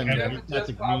audio. Kevin, Kevin he's got just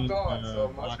the popped green, on,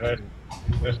 so much box.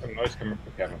 There's some noise coming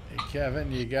from Kevin. Hey,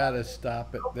 Kevin, you got to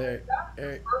stop it there.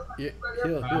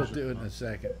 He'll do it in a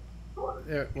second.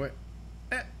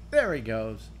 There he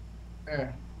goes.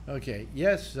 Yeah. Okay.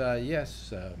 Yes.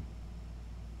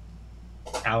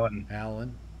 Alan.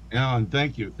 Alan. Alan,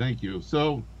 thank you.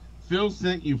 So, Phil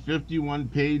sent you 51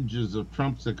 pages of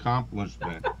Trump's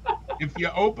accomplishment. If you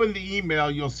open the email,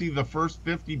 you'll see the first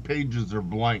 50 pages are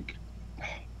blank.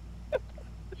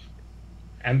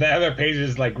 And the other page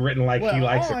is like written like Well, he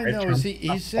likes all it. I Right? know Trump is he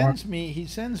stuff.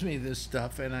 sends me this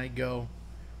stuff, and I go,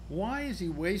 why is he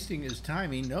wasting his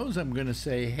time? He knows I'm going to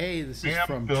say, hey,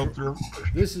 Spam filter.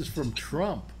 This is from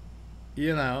Trump,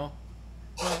 you know.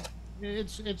 Well,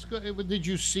 it's good. Did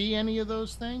you see any of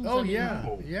those things? Oh I mean, yeah,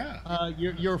 no. yeah.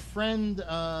 your friend One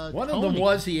of Tony, them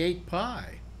was he ate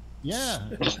pie. yeah,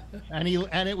 and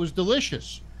it was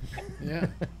delicious. Yeah.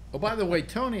 Oh, by the way,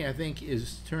 Tony, I think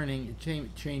is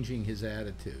changing his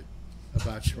attitude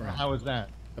about Trump. How was that?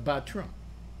 About Trump.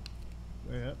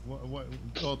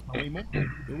 Oh, tell me more.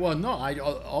 Well, no,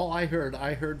 all I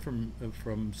heard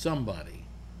from somebody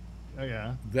Oh,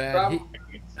 yeah. that he,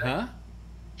 Probably, huh?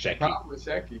 Checky. probably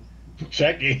Shecky.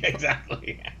 Checky,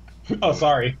 exactly. Oh,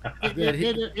 sorry. That he,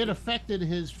 It affected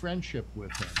his friendship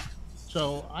with him.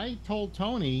 So I told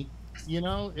Tony,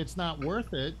 it's not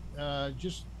worth it.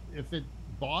 Just if it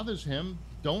bothers him,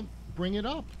 don't bring it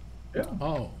up. Yeah.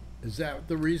 oh, is that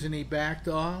the reason he backed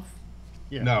off?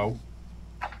 Yeah. No.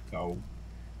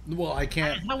 Well, I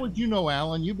can't. How would you know,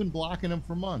 Alan? You've been blocking him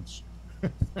for months.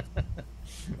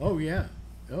 Oh yeah.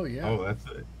 Oh yeah. Oh,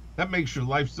 that makes your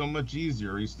life so much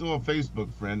easier. He's still a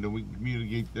Facebook friend, and we can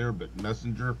communicate there. But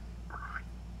Messenger.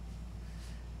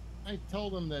 I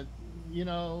told him that,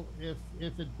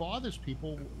 if it bothers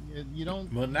people, you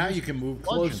don't. Well, now use you can move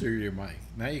bludgeon. closer to your mic.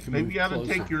 Now you can Maybe move you ought to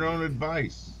closer. take your own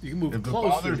advice. You can move If it closer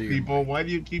bothers to your people, mic. why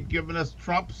do you keep giving us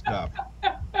Trump stuff?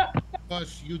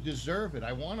 Because you deserve it.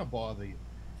 I want to bother you.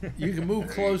 You can move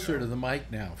closer to the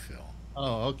mic now, Phil.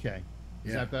 Oh, okay.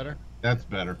 Is Yeah. that better? That's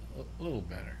better. A little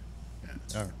better.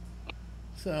 Yeah. All right.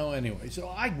 So anyway, so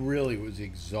I really was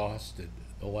exhausted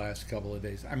the last couple of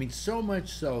days. I mean, so much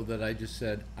so that I just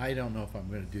said, I don't know if I'm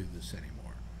going to do this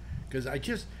anymore. Because I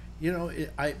just,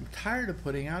 I'm tired of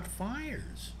putting out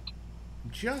fires.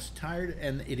 I'm just tired,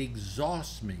 and it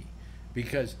exhausts me.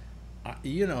 Because,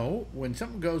 when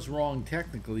something goes wrong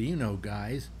technically,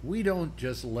 guys, we don't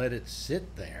just let it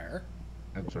sit there.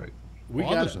 That's right.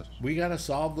 Bothers us. We got to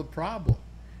solve the problem.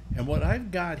 And what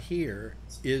I've got here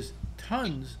is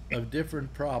tons of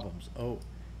different problems. Oh,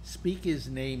 speak his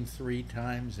name 3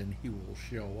 times and he will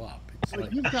show up. It's Well,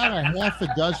 like, you've got a half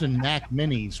a dozen Mac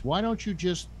Minis. Why don't you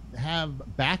just have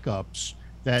backups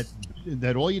that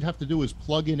all you'd have to do is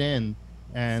plug it in,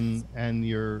 and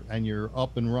you're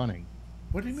up and running.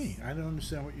 what do you mean? I don't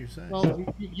understand what you're saying. Well,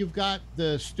 you've got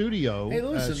the studio. hey,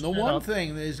 listen, the set one up.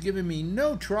 thing that is giving me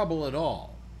no trouble at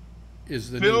all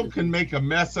is the Phil new, can make a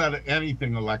mess out of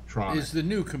anything electronic. is the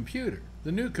new computer.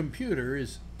 The new computer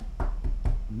is,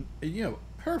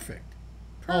 perfect.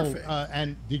 Perfect.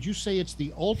 And did you say it's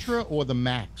the Ultra or the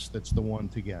Max that's the one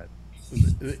to get?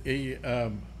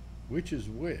 Which is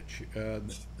which?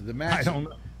 The Max. I don't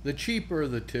know. The cheaper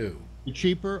of the two. The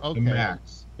cheaper? Okay. The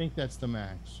Max. I think that's the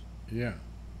Max. Yeah.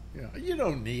 Yeah. You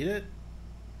don't need it.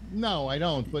 No, I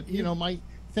don't. But my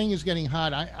thing is getting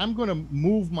hot. I'm going to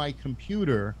move my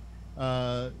computer.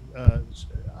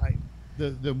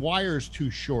 The wire's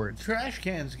too short. Trash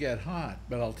cans get hot,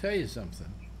 but I'll tell you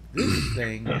something. This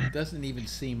thing doesn't even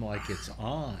seem like it's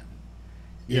on.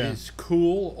 It Yeah. is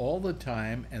cool all the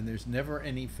time, and there's never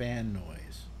any fan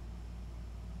noise.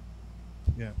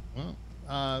 Yeah. Well,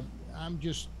 I'm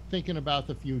just thinking about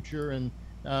the future, and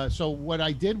so what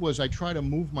I did was I tried to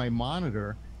move my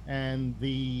monitor, and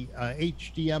the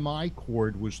HDMI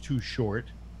cord was too short.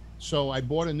 So I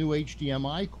bought a new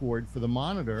HDMI cord for the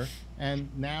monitor, and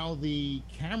now the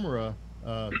camera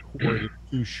cord is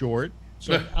too short.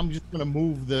 So I'm just going to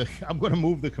move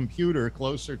the computer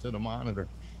closer to the monitor.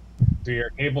 So your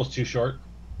cable's too short.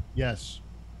 Yes.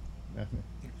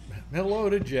 Hello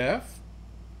to Jeff.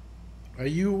 Are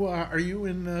you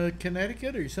in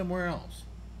Connecticut or are you somewhere else?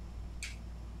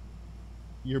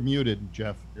 You're muted,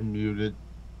 Jeff. You're muted.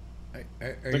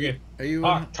 Okay. Are you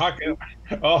Talk.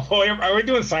 Oh, are we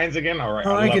doing signs again? All right.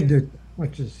 Oh, I can do,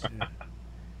 which is.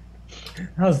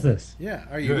 How's this? Yeah.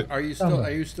 Are Good.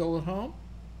 you still at home?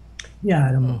 Yeah,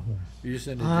 I don't Oh, know. you're just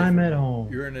in a I'm different- at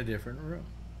home. You're in a different room.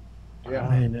 Yeah.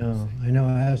 I know.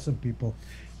 I have some people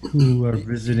who are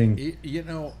visiting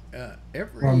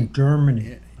Every from Germany.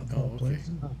 Yeah. Of all Oh, okay.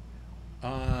 places.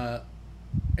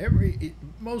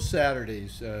 Most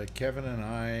Saturdays, Kevin and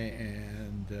I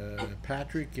and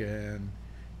Patrick and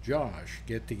Josh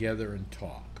get together and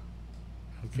talk.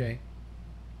 Okay.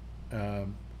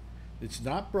 It's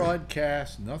not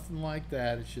broadcast, nothing like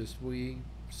that. It's just we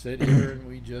sit here and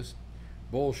we just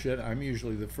bullshit. I'm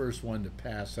usually the first one to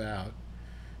pass out.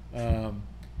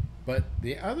 But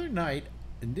the other night,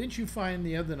 and didn't you find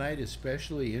the other night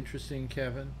especially interesting,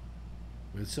 Kevin?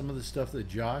 With some of the stuff that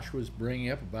Josh was bringing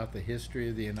up about the history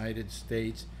of the United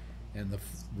States and the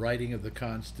writing of the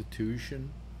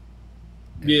Constitution.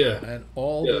 Yeah. And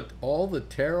Yeah. all the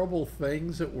terrible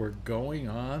things that were going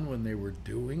on when they were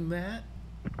doing that.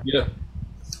 Yeah.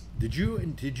 Did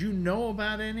you know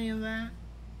about any of that?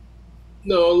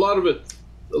 No, a lot of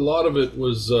it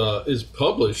was is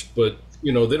published, but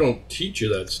they don't teach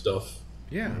you that stuff,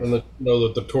 Yeah. and that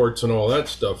the torts and all that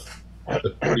stuff,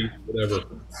 the treaty, whatever.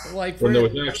 Like When for there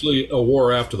was actually a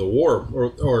war after the war,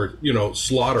 or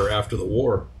slaughter after the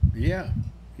war, yeah,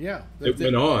 yeah. it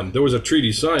went on. There was a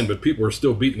treaty signed, but people were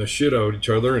still beating the shit out of each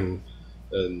other and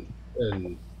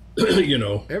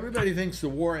Everybody thinks the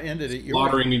war ended at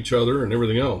slaughtering each other and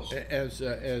everything else. As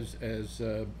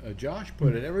Josh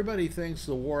put it, everybody thinks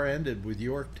the war ended with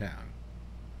Yorktown,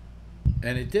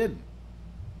 and it didn't.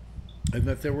 And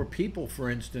that there were people, for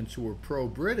instance, who were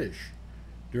pro-British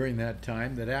during that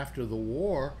time, that after the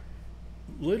war,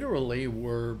 literally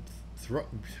were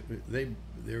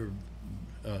their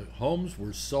homes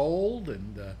were sold,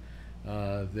 and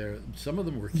some of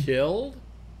them were killed.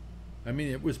 I mean,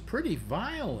 it was pretty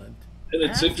violent. And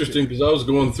it's interesting because I was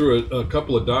going through a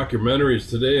couple of documentaries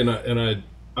today, and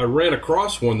I ran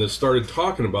across one that started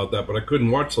talking about that, but I couldn't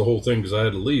watch the whole thing because I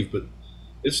had to leave. But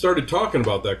it started talking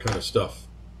about that kind of stuff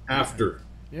after.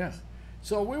 Yeah.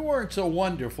 So we weren't so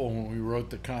wonderful when we wrote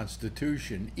the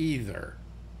Constitution either,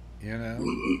 and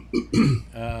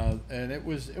it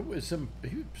was some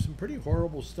pretty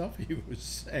horrible stuff he was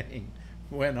saying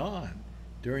went on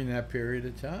during that period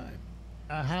of time.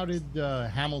 How did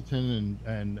Hamilton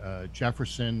and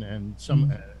Jefferson and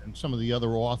some of the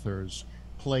other authors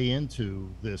play into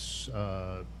this?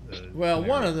 Well,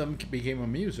 one of them became a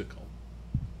musical.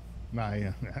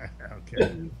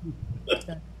 Okay.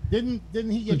 Didn't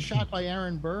he get shot by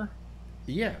Aaron Burr?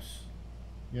 Yes.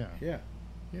 Yeah. Yeah.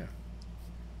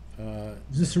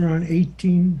 Is this around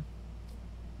 18?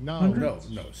 No,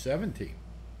 17.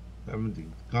 17th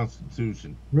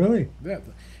Constitution. Really? Yeah,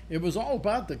 it was all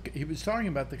about he was talking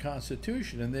about the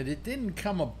Constitution, and that it didn't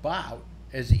come about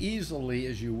as easily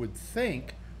as you would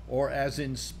think, or as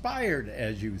inspired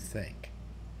as you think.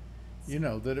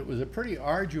 That it was a pretty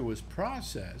arduous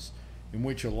process in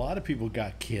which a lot of people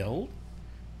got killed,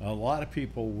 a lot of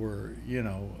people were,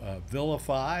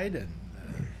 vilified, and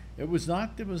it was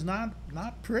not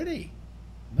pretty.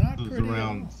 Not It was pretty.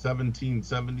 around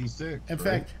 1776. In right?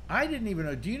 fact, I didn't even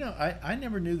know. Do you know? I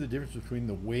never knew the difference between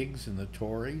the Whigs and the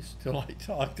Tories till I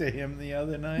talked to him the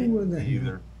other night. Who were they?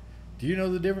 Either. Do you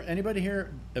know the difference? Anybody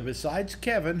here, besides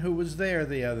Kevin, who was there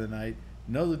the other night,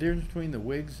 know the difference between the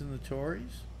Whigs and the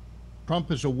Tories? Trump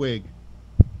is a Whig.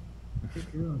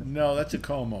 No, that's a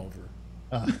comb over.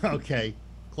 Okay,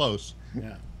 close.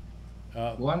 Yeah.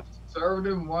 One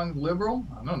conservative, one liberal.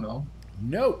 I don't know.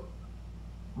 No.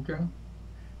 Okay.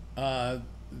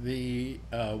 The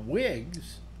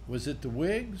Whigs, was it the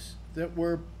Whigs that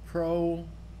were pro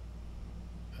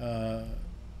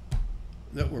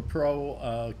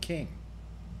King?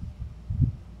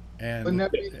 And Wouldn't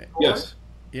that be the Yes.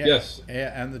 yeah, Yes.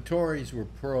 and the Tories were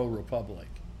pro Republic,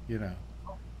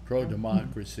 pro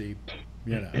democracy,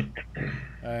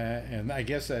 and I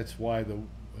guess that's why the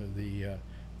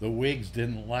Whigs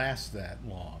didn't last that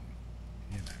long,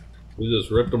 We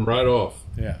just ripped them right off.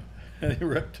 Yeah, they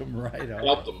ripped them right off.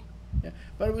 Helped them. Yeah.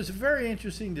 But it was a very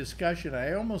interesting discussion.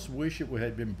 I almost wish it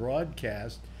had been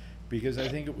broadcast because I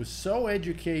think it was so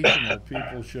educational.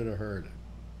 People should have heard it.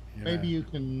 Maybe you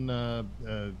can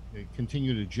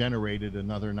continue to generate it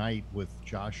another night with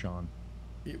Josh on.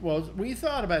 Well, we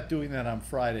thought about doing that on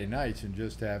Friday nights and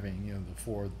just having the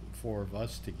four of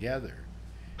us together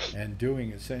and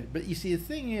doing it. But you see, the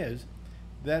thing is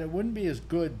that it wouldn't be as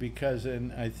good because,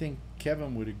 and I think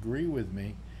Kevin would agree with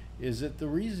me, is that the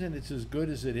reason it's as good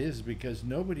as it is because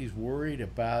nobody's worried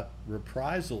about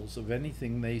reprisals of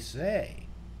anything they say.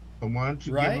 But why don't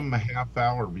you Right? give them a half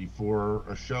hour before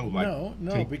a show? Like No,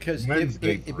 take because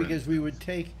Wednesday, because we would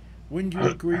take. Wouldn't you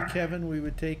agree, Kevin? We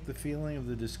would take the feeling of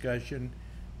the discussion,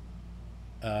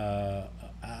 the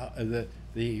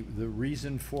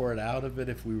reason for it out of it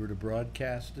if we were to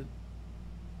broadcast it.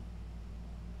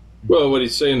 Well, what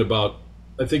he's saying about,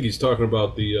 I think he's talking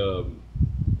about the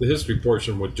history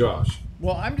portion with Josh.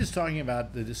 Well, I'm just talking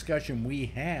about the discussion we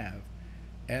have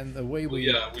and the way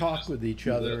we talk with each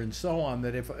other and so on,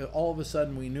 that if all of a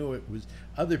sudden we knew it was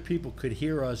other people could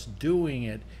hear us doing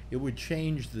it, it would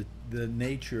change the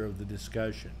nature of the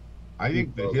discussion. I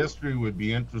think the history would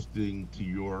be interesting to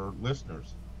your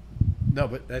listeners. No,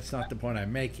 but that's not the point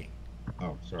I'm making.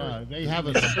 Oh, sorry. They have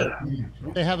a certain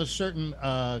they have a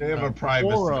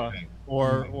privacy aura thing.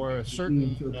 or a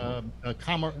certain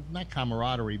not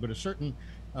camaraderie, but a certain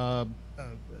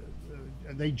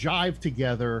they jive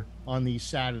together on these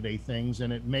Saturday things,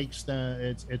 and it makes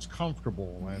it's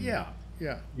comfortable. And, Yeah.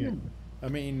 I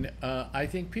mean, I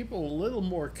think people are a little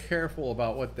more careful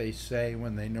about what they say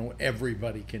when they know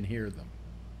everybody can hear them.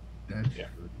 That's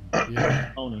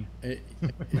Yeah. Tony.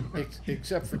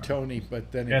 Except for Tony,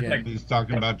 but then Yeah, it's again, like- He's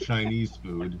talking about Chinese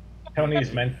food.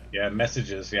 Tony's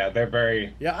messages. Yeah, they're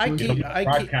very. yeah,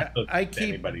 Broadcast those to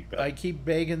anybody, Phil. I keep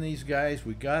begging these guys.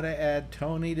 We got to add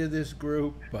Tony to this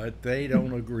group, but they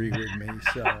don't agree with me.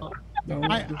 So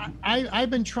I've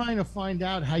been trying to find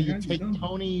out how you take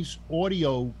Tony's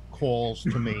audio calls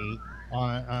to me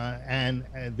and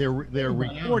their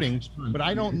recordings, but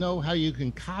I don't know how you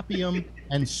can copy them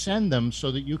and send them so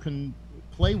that you can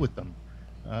play with them.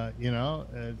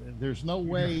 There's no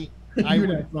way. I You're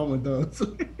would, not fun with those.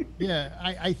 yeah,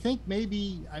 I think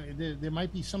maybe there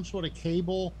might be some sort of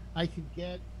cable I could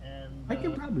get and I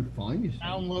can probably find you some.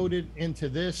 download it into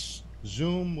this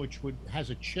Zoom, which has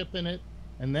a chip in it,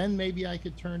 and then maybe I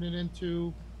could turn it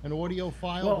into an audio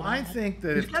file. well, I think that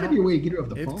There's if got to be a way to get it off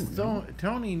the if phone.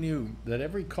 Tony knew that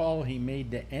every call he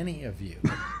made to any of you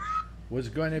was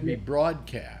going to be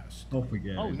broadcast, Don't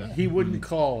forget. Oh, it. yeah. he wouldn't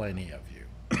call any of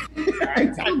you.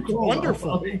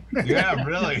 Wonderful. Yeah,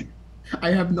 really.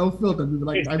 I have no filter.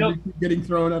 Like Hey, Phil. I'm getting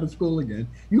thrown out of school again.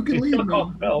 You can leave, still call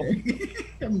man. Phil. Okay.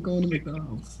 I'm going to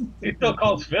McDonald's. He still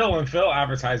calls Phil, and Phil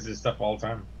advertises stuff all the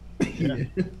time.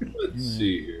 Let's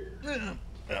see here.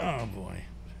 Oh boy.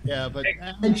 Yeah, but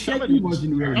And some of Shecky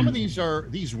wasn't really. some of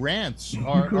these rants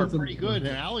are pretty good,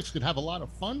 and Alex could have a lot of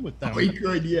fun with them. Oh, he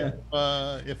could, yeah.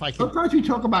 If I could, Sometimes we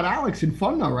talk about Alex in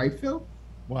fun now, right, Phil?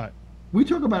 what? We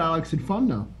talk about Alex in fun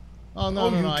now. Oh no, Oh,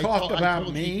 no, you no! I talked told about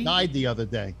you me? He died the other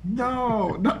day. No,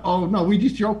 no, oh no, we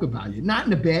just joke about you. Not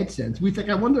in a bad sense. We think,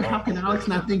 I wonder how can Alex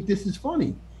not think this is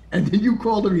funny? And then you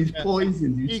called him, he's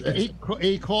poisoned. You said.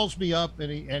 He calls me up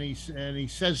and he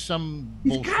says some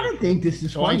He's bullshit. got to think this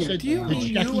is So I funny. said, Do you Did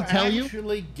mean Shecky you tell you?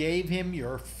 actually gave him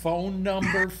your phone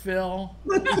number, Phil?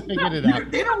 Figured it out.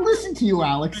 They don't listen to you,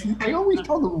 Alex. I always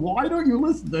tell them, why don't you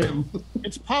listen to him?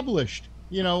 It's published,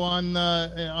 on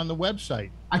the website.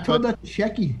 I told that to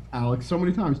Shecky, Alex, so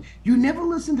many times. You never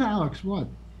listen to Alex. What?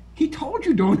 He told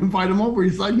you don't invite him over.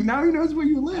 He's like, now he knows where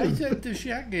you I live. said to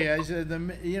Shaggy, I said,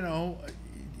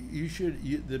 you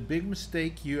should. The big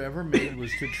mistake you ever made was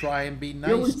to try and be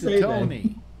nice always to say that.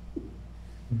 Tony.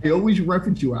 They always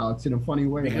reference you, Alex, in a funny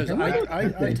way. Because Like,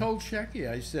 I told Shecky,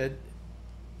 I said,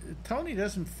 Tony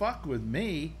doesn't fuck with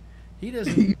me. He you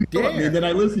doesn't told me, dare. then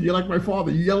I listened. You're like my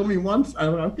father. You yell at me once, I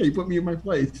went, okay, put me in my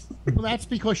place. Well, that's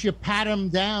because you pat him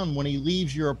down when he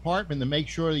leaves your apartment to make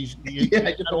sure you Yeah,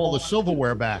 I get all the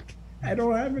silverware back. I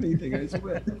don't have anything, I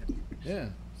swear. Yeah.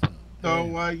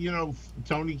 So,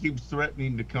 Tony keeps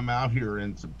threatening to come out here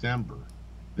in September.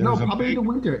 No, There's a probably in the big-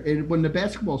 winter. And when the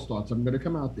basketball starts, I'm going to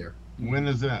come out there. When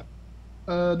is that?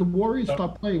 The Warriors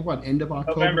start playing, what, end of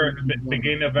October? November,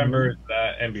 beginning of November is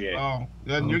NBA. Oh,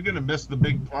 then you're going to miss the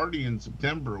big party in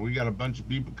September. We got a bunch of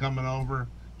people coming over,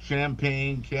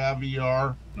 champagne,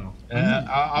 caviar. Oh.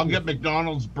 I'll get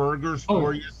McDonald's burgers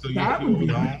for you so you That would feel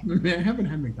be at home. Man, I haven't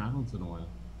had McDonald's in a while.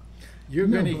 You're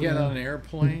No, going to but, get on an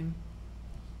airplane?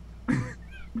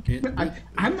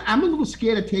 I'm a little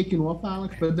scared of taking off,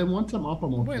 Alex, but then once I'm up,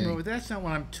 I'm okay. Wait a minute, that's not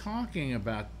what I'm talking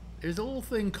about. There's a little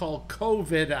thing called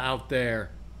COVID out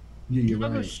there. Yeah, you're You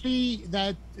ever right. see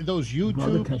those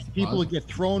Brother YouTube tested people that positive.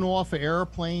 get thrown off of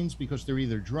airplanes because they're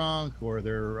either drunk or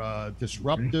they're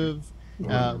disruptive,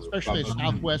 especially at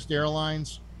Southwest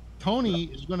Airlines? Tony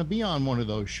is going to be on one of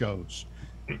those shows.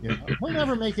 He'll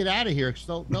never make it out of here because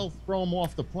they'll throw him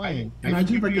off the plane. And I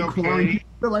just like Be a okay quarantine.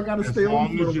 Feel like I gotta As stay long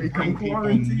home for a as you week. bring I'm people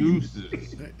quarantined.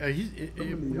 nooses.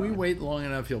 If we wait long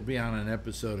enough, he'll be on an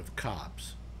episode of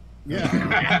Cops. Yeah.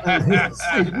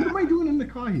 Hey, what am I doing in the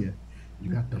car here?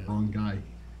 You got the wrong guy.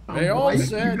 They all Mike,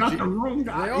 said you got the wrong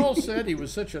guy. they all said he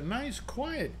was such a nice,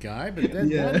 quiet guy, but then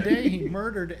Yeah. one day he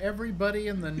murdered everybody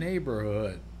in the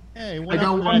neighborhood. Hey, I went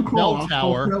got up to one that call. bell I'll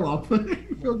tower. Phil up. Phil,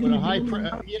 With can a you high do pre-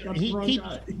 it? Got the he wrong keeps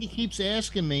guy. he keeps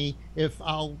asking me if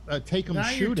I'll take him Now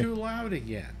you're shooting. too loud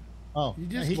again. Oh, you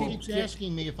just he keep- keeps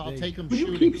asking me if I'll take him But you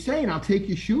shooting. keep saying I'll take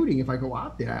you shooting if I go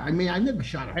out there. I mean, I never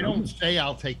shot a I don't gun. say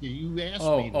I'll take you. You asked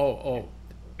Oh, me. oh,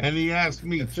 And he asked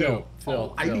me oh. too. Phil,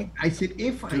 Phil, Phil. I said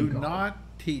if I Do go. not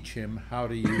teach him how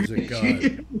to use a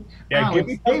gun. Yeah, Alex, give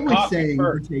me they some were coffee saying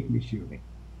first. to take me shooting.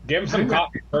 Give him some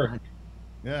coffee first.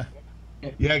 Yeah.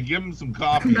 Yeah, give him some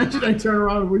coffee. Imagine I turn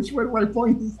around. Which way do I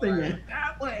point this thing at?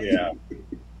 That way. Yeah.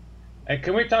 And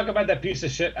can we talk about that piece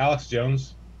of shit, Alex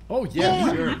Jones? Oh Yeah, yeah,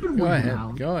 what sure. happened Go with ahead.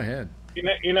 him? Go ahead.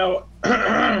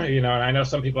 And I know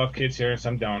some people have kids here and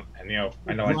some don't. And I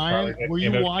know it's Brian, probably were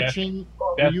you watching?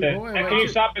 That's you- it. wait, Can wait. you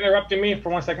stop interrupting me for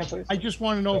 1 second, please? I just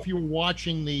want to know if you were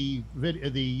watching the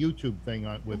YouTube thing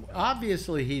with.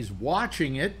 Obviously, he's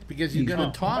watching it because he's He's going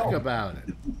not. to talk about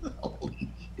it. Holy shit,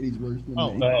 he's worse than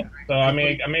Oh, me. So I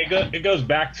mean, it goes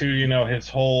back to his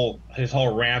whole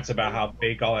rants about how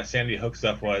fake all that Sandy Hook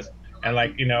stuff was, and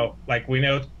like we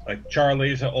know like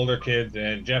Charlie's older kids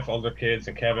and Jeff older kids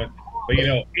and Kevin, but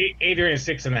Adrian's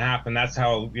 6.5, and that's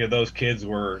how those kids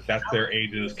were. That's their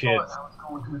age, those kids,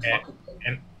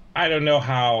 and I don't know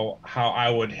how I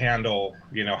would handle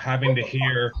having to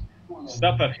hear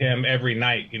stuff of him every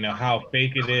night. How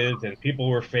fake it is, and people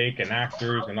were fake and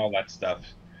actors and all that stuff.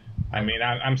 I mean,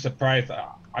 I'm surprised.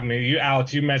 I mean,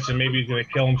 Alex, you mentioned maybe he's going to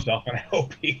kill himself, and I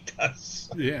hope he does.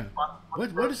 Yeah.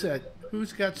 What is that?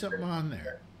 Who's got something on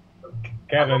there?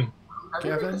 Kevin.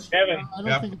 Kevin? I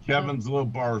don't think it's- Kevin's little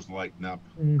bar's lighting up.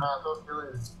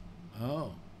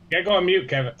 Oh. Yeah, go on mute,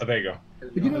 Kevin. Oh, there you go.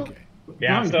 But Okay.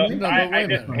 Yeah, Brian, so can No, I wait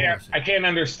a just minute. I can't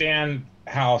understand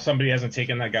how somebody hasn't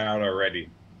taken that guy out already.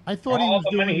 I thought he All was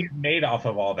the money doing he's made off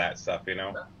of all that stuff,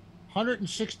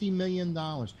 $160 million.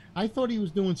 I thought he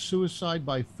was doing suicide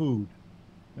by food.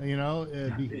 Because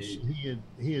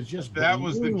he had just. If that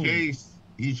was the ballooned. case,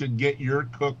 he should get your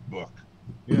cookbook.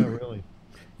 Yeah, really.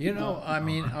 I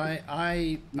mean,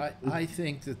 I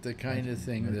think that the kind of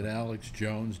thing that Alex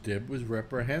Jones did was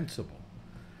reprehensible.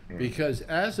 Because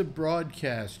as a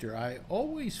broadcaster, I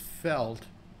always felt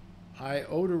I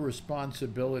owed a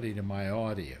responsibility to my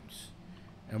audience.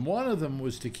 And one of them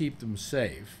was to keep them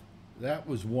safe. That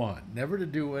was one. Never to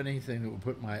do anything that would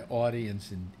put my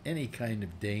audience in any kind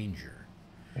of danger.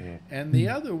 And the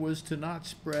other was to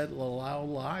not allow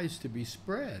lies to be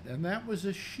spread. And that was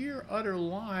a sheer, utter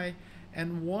lie,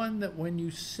 and one that when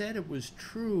you said it was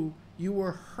true, you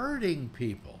were hurting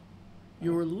people.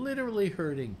 You were literally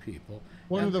hurting people.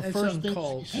 One of the And first some things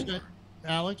calls- he said,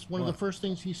 Alex, one of the first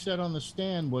things he said on the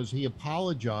stand was he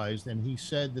apologized, and he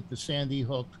said that the Sandy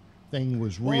Hook thing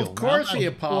was real. Well, of course Now, he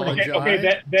I'm reporting-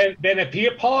 apologized. then if he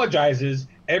apologizes,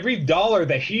 every dollar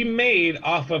that he made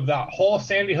off of that whole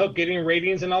Sandy Hook getting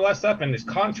ratings and all that stuff, and his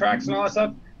contracts and all that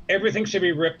stuff, everything should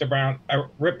be ripped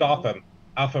off him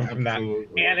from that.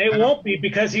 Absolutely. And it won't be,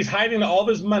 because he's hiding all of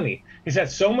his money. He's had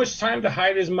so much time to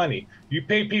hide his money. You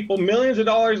pay people millions of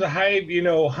dollars to hide,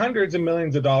 hundreds of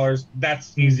millions of dollars.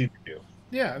 That's easy to do.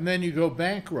 Yeah, and then you go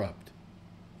bankrupt.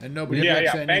 And nobody Yeah,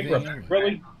 gets yeah, anything bankrupt. anyway.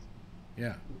 Really?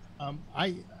 Yeah.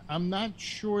 I'm not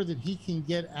sure that he can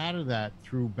get out of that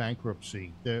through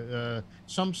bankruptcy.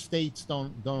 Some states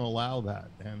don't allow that,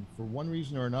 and for one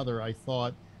reason or another, I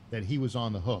thought that he was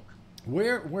on the hook.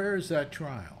 Where is that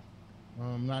trial?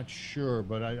 I'm not sure,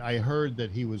 but I heard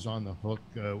that he was on the hook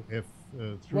through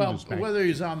Well, this bank. whether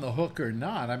he's on the hook or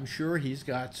not, I'm sure he's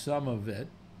got some of it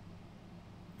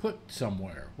put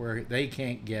somewhere where they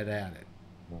can't get at it.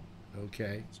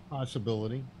 Okay. It's a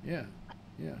possibility. Yeah.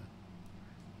 Yeah.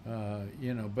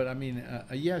 But I mean,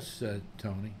 yes,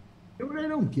 Tony. You know what I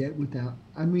don't get without,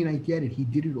 I mean, I get it. He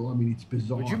did it all. I mean, it's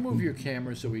bizarre. Would you move your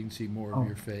camera so we can see more of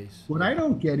your face? What I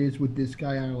don't get is with this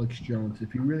guy, Alex Jones,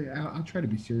 if he really, I'll try to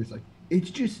be serious. Like,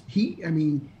 it's just, he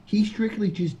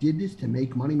strictly just did this to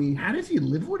make money. I mean, how does he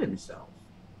live with himself?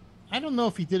 I don't know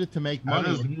if he did it to make How money.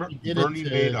 does He did Bernie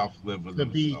it Madoff live with to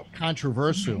be himself?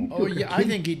 controversial. Oh, yeah, I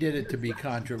think he did it to be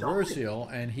controversial,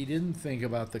 and he didn't think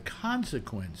about the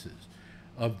consequences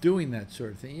of doing that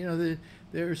sort of thing.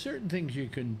 There are certain things you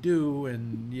can do,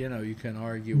 and, you can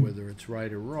argue whether it's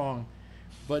right or wrong,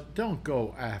 but don't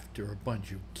go after a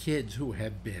bunch of kids who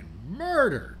have been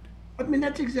murdered. I mean,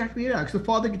 that's exactly it, Alex. The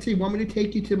father could say, want me to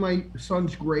take you to my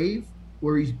son's grave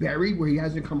where he's buried, where he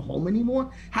hasn't come home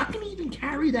anymore? How can he even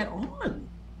carry that on?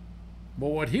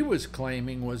 Well, what he was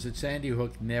claiming was that Sandy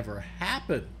Hook never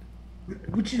happened.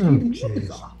 Which is even more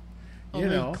bizarre.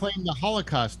 Well, they claim the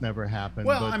Holocaust never happened.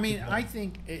 Well, but, I mean, I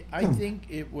think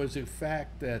it was a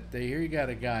fact that here you got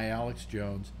a guy, Alex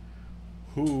Jones,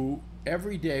 who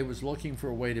every day was looking for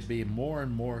a way to be more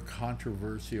and more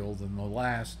controversial than the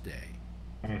last day.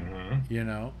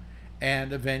 Mm-hmm.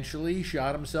 And eventually he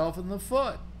shot himself in the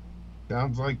foot.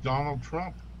 Sounds like Donald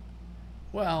Trump.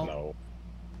 Well, No.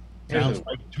 sounds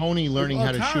like Tony learning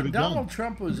how to shoot a gun. Donald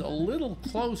Trump was a little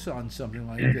close on something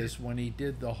like this when he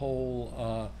did the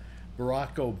whole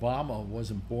Barack Obama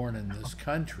wasn't born in this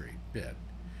country bit,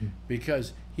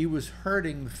 because he was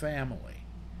hurting the family.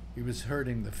 He was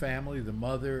hurting the family, the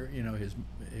mother,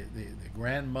 the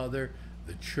grandmother,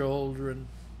 the children.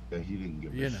 Yeah, he didn't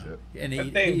give a shit. And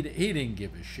he didn't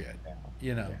give a shit.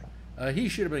 He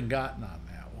should have been gotten on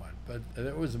that one, but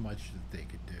there wasn't much that they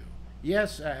could do.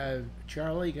 Yes,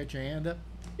 Charlie, you got your hand up?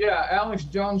 Yeah, Alex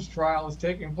Jones' trial is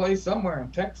taking place somewhere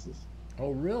in Texas.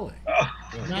 Oh, really?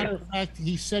 Matter of fact,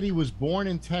 he said he was born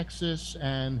in Texas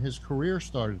and his career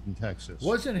started in Texas.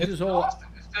 Wasn't It's his in whole Austin.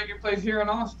 It's taking place here in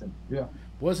Austin. Yeah.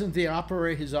 wasn't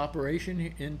his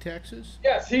operation in Texas?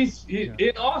 Yes, he's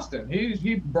in Austin.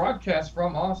 He broadcasts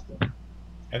from Austin.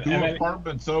 And, Two and then,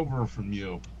 apartments over from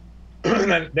you.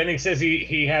 then he says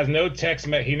he has no text.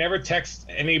 He never texts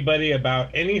anybody about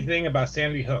anything about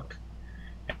Sandy Hook.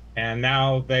 And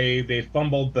now they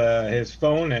fumbled his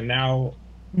phone, and now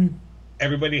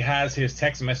everybody has his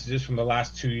text messages from the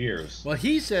last 2 years. Well,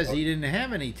 he says he didn't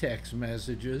have any text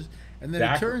messages, and then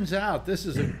Exactly. it turns out this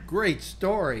is a great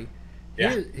story.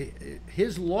 Yeah.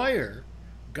 His lawyer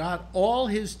got all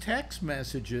his text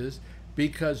messages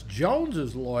because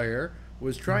Jones's lawyer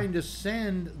was trying to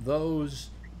send those.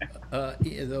 Are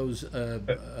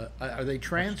they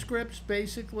transcripts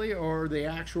basically, or the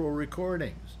actual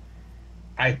recordings?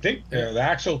 I think they're the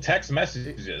actual text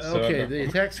messages. So Okay, the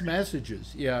text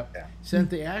messages. Yeah, sent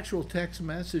the actual text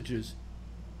messages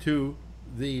to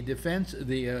the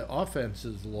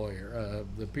offense's lawyer,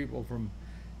 the people from,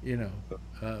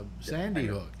 Sandy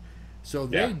Hook. So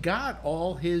they got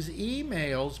all his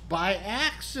emails by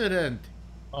accident.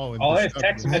 Oh, and all his discovered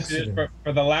text messages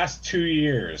for the last 2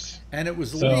 years. And it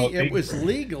was So it was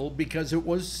legal because it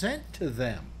was sent to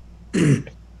them.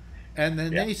 And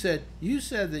then they said, "You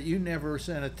said that you never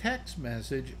sent a text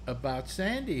message about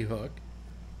Sandy Hook."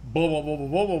 Boom, boom,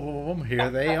 boom, boom, boom, boom, boom. Here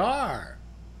they are.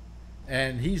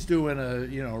 And he's doing a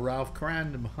Ralph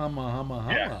Crandom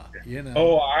humma.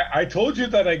 Oh, I told you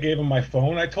that I gave him my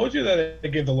phone. I told you that I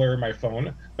gave the lawyer my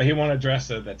phone, but he won't address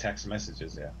the text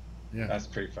messages. Yeah, that's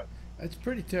pretty fun. That's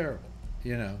pretty terrible,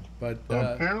 But So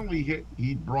apparently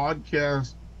he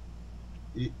broadcast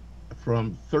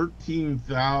from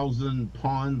 13,000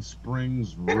 Pond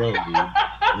Springs Road in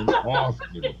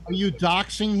Austin. Are you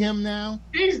doxing him now?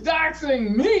 He's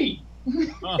doxing me.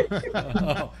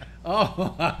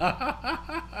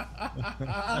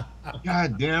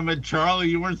 God damn it, Charlie!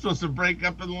 You weren't supposed to break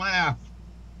up and laugh.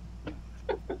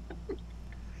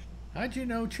 How'd you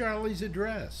know Charlie's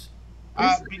address?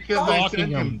 Because I stalking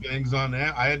sent him him. things on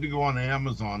that. I had to go on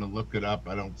Amazon and look it up.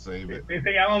 I don't save it.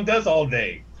 Anything Alan does all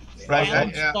day. Right. I'm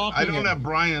I stalking don't him. have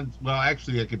Brian's. Well,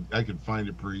 actually, I could find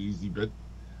it pretty easy, but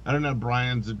I don't have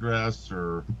Brian's address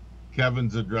or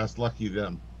Kevin's address. Lucky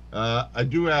them. I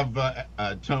do have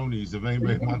Tony's. If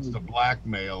anybody wants to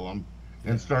blackmail him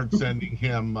and start sending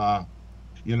him,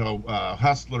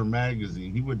 Hustler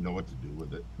magazine, he wouldn't know what to do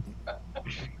with it.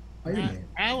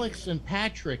 Alex and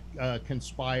Patrick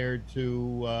conspired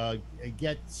to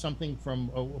get something from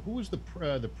who was the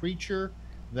preacher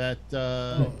that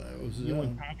It was you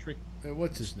and Patrick.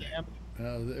 what's his name?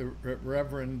 The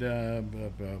Reverend. It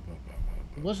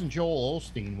wasn't Joel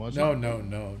Osteen, was it?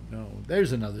 No.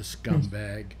 There's another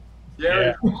scumbag. Jerry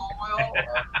Yeah. Falwell.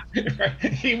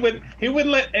 he wouldn't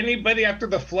let anybody after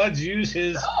the floods use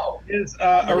his No.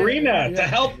 arena to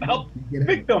help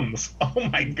victims. Oh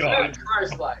my God!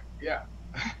 Christ-like. Yeah.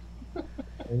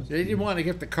 They didn't want to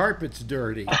get the carpets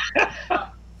dirty.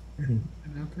 Who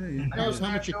knows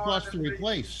how much it costs to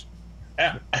replace?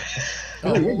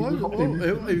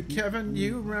 Kevin,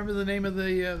 you remember the name of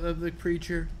the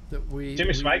preacher that we?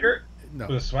 Jimmy Swigert? No.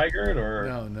 Was it Swigert or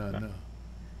No.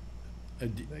 Do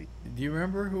you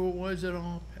remember who it was at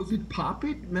all? Was it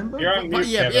Poppet? Remember? You're on mute,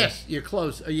 Kevin. Yes, you're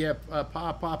close.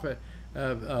 Poppet.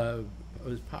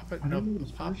 Was Poppet? I No, don't know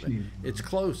his Poppet. first name. It's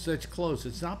close. It's close.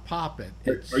 It's not Poppet.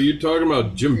 It's, Are you talking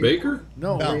about Jim Baker?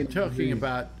 No, No. I'm talking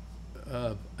about.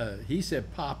 He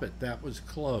said Poppet. That was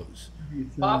close.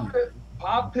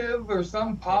 Pop-Piv or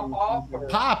some pop-off? Or...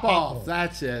 Pop-off.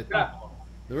 That's it. Yeah.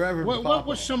 The Reverend What Pop-off.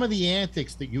 was some of the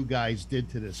antics that you guys did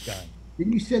to this guy?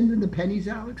 Didn't you send him the pennies,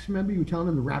 Alex? Remember you were telling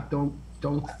him the rap don't.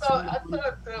 I thought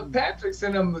Patrick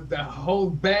sent him the whole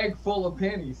bag full of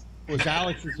pennies. It was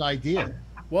Alex's idea.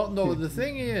 Well, no. The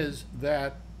thing is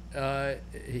that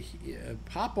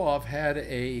Popoff had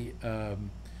a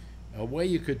way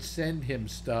you could send him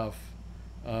stuff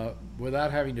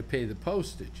without having to pay the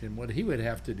postage, and what he would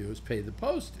have to do is pay the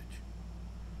postage.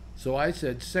 So I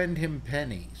said, send him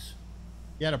pennies.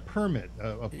 He had a permit,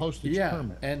 a postage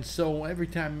permit. And so every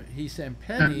time he sent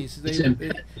pennies,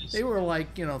 they were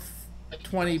like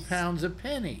 20 pounds of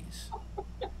pennies.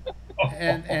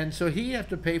 And so he had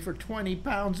to pay for 20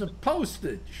 pounds of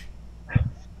postage.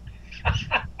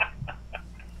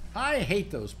 I hate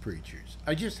those preachers.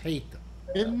 I just hate them.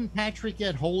 Didn't Patrick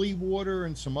get holy water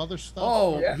and some other stuff?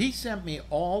 Oh, Yeah. he sent me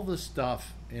all the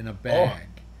stuff in a bag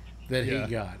that he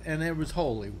got. And there was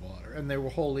holy water, and there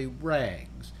were holy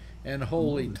rags, and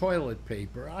holy toilet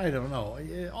paper. I don't know,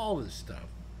 all this stuff.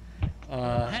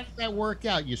 How did that work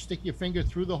out? You stick your finger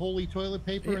through the holy toilet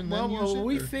paper and then use it?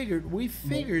 We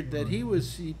figured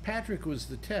that Patrick was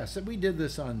the test, and we did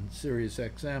this on Sirius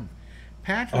XM.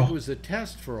 Patrick was the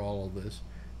test for all of this,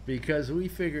 because we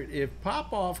figured if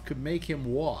Popoff could make him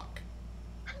walk,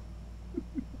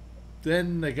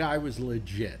 then the guy was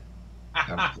legit.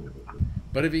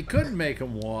 But if he couldn't make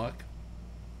him walk,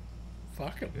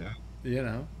 fuck him. Yeah. You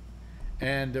know.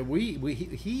 And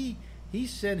he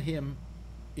sent him,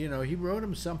 you know, he wrote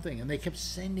him something, and they kept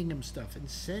sending him stuff and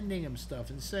sending him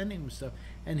stuff and sending him stuff,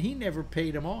 and he never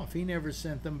paid them off. He never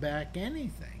sent them back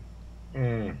anything.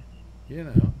 You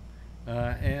know.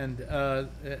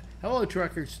 Hello,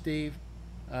 Trucker Steve.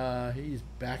 He's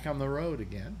back on the road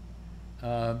again.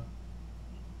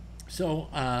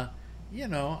 You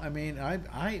know, I mean,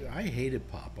 I hated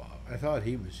Popoff. I thought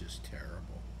he was just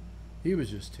terrible. He was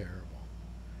just terrible.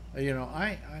 You know,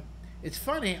 it's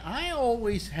funny, I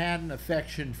always had an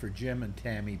affection for Jim and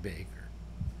Tammy Baker.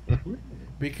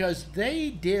 Because they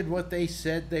did what they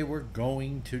said they were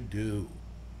going to do.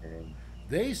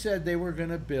 They said they were going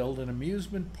to build an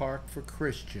amusement park for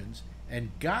Christians,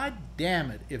 and God damn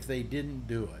it if they didn't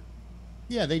do it.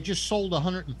 Yeah, they just sold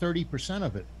 130%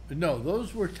 of it. No,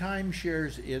 those were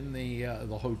timeshares in the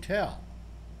hotel.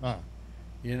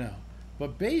 You know,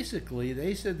 but basically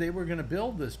they said they were going to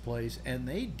build this place, and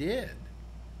they did,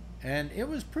 and it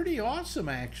was pretty awesome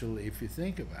actually if you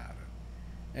think about it.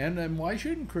 And then why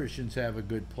shouldn't Christians have a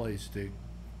good place to,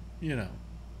 you know,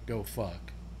 go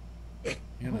fuck?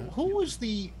 You know? Who was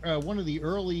the one of the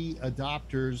early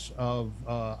adopters of?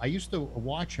 I used to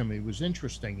watch him. He was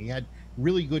interesting. He had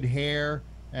really good hair,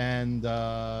 and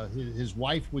his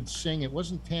wife would sing. It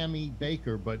wasn't Tammy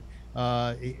Baker, but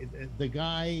the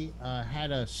guy had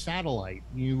a satellite.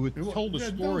 You told a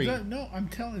story. No, I'm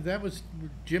telling you, that was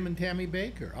Jim and Tammy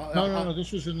Baker. No.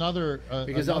 This was another.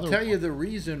 Because I'll tell you the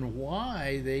reason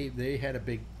why they had a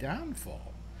big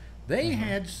downfall. They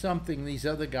had something these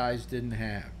other guys didn't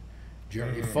have.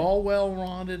 Jerry Falwell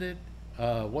wanted it.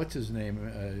 What's his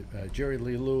name? Jerry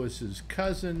Lee Lewis's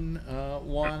cousin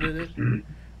wanted it.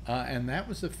 And that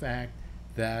was the fact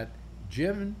that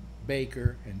Jim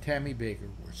Baker and Tammy Baker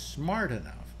were smart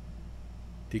enough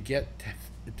to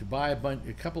to buy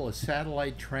a couple of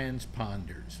satellite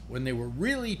transponders when they were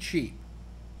really cheap.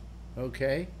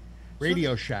 Okay?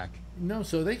 Radio Shack. No,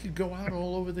 so they could go out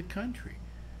all over the country.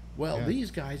 Well,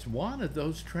 these guys wanted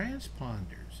those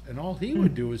transponders, and all he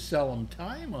would do is sell them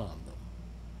time on them.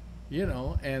 You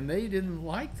know, and they didn't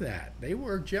like that. They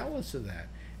were jealous of that.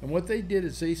 And what they did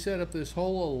is they set up this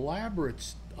whole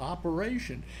elaborate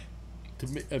operation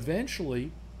to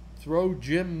eventually throw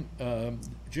Jim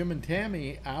and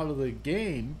Tammy out of the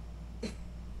game,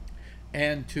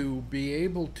 and to be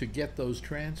able to get those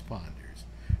transponders.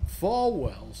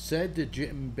 Falwell said to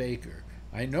Jim Baker,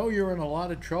 I know you're in a lot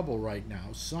of trouble right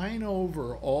now. Sign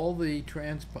over all the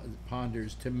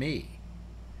transponders to me,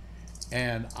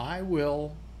 and I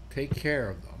will take care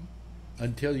of them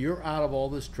until you're out of all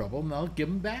this trouble, and I'll give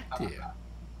them back to you.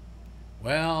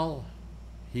 Well,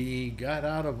 he got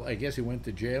out of, I guess he went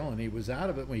to jail, and he was out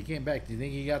of it when he came back. Do you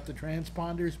think he got the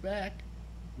transponders back?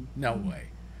 No way.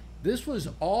 This was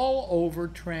all over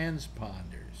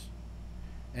transponders.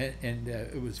 And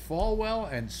it was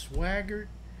Falwell and Swaggart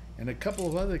and a couple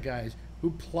of other guys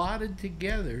who plotted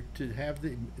together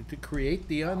to create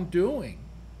the undoing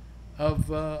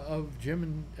of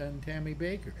Jim and Tammy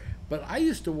Baker. But I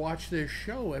used to watch their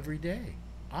show every day.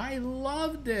 I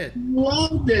loved it.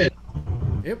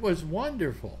 It was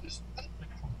wonderful.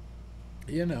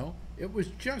 You know, it was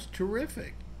just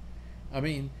terrific. I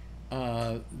mean,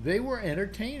 they were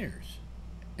entertainers,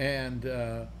 and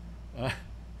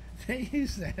they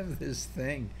used to have this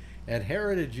thing at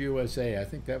Heritage USA. I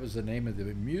think that was the name of the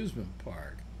amusement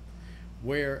park,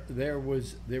 where there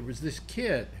was this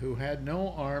kid who had no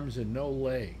arms and no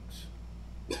legs,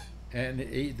 and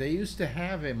they used to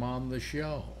have him on the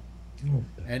show,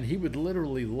 and he would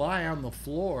literally lie on the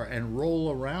floor and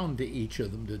roll around to each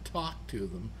of them to talk to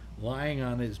them, lying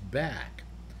on his back.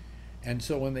 And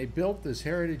so when they built this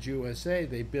Heritage USA,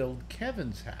 they built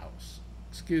Kevin's house.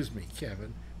 Excuse me,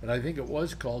 Kevin, but I think it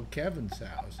was called Kevin's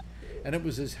house. And it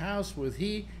was his house with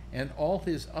he and all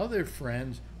his other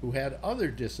friends who had other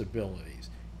disabilities.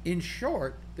 In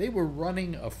short, they were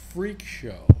running a freak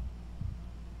show,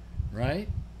 right?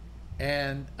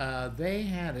 And they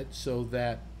had it so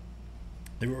that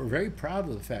they were very proud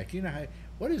of the fact. You know,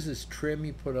 what is this trim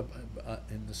you put up at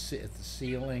the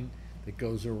ceiling that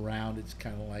goes around? It's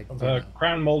kind of like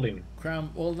crown molding.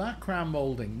 Well, not crown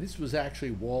molding. This was actually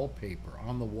wallpaper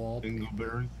on the wall.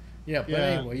 Dingleberries. Yeah, but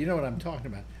anyway, you know what I'm talking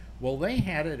about. Well, they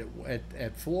had it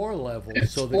at floor level,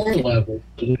 so that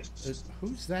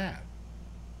who's that?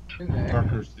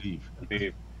 Parker Steve.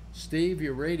 Steve,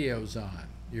 your radio's on,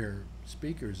 your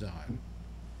speaker's on,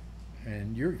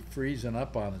 and you're freezing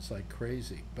up on us like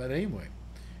crazy. But anyway,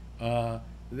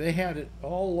 they had it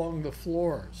all along the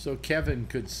floor so Kevin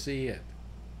could see it.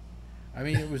 I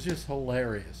mean, it was just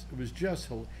hilarious. It was just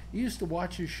he used to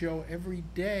watch his show every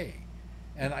day,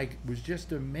 and I was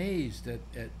just amazed at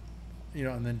you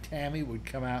know. And then Tammy would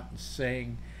come out and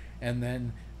sing, and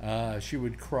then she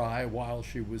would cry while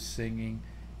she was singing,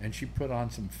 and she put on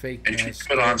some fake.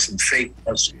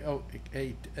 Oh,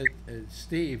 hey,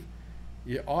 Steve,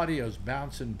 your audio's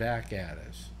bouncing back at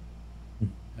us.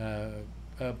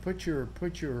 Put your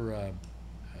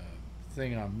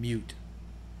thing on mute.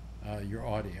 Your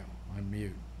audio on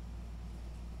mute.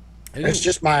 It's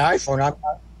just my iPhone.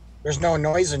 There's no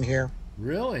noise in here.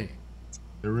 Really?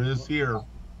 There is here.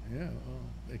 Yeah, well,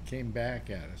 it came back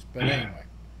at us. But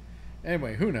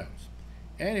anyway, who knows?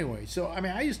 Anyway, so I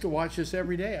mean, I used to watch this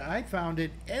every day. I found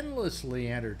it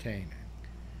endlessly entertaining.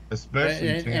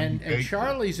 Especially and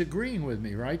Charlie's agreeing with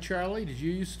me, right, Charlie? Did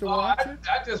you used to watch it?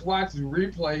 I just watched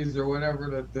replays or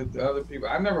whatever the other people.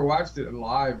 I never watched it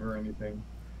live or anything.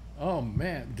 Oh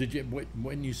man, did you?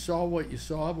 When you saw what you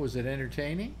saw, was it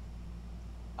entertaining?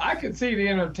 I could see the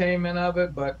entertainment of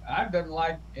it, but I didn't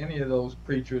like any of those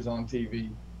preachers on TV.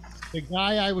 The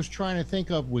guy I was trying to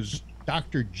think of was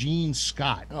Dr. Gene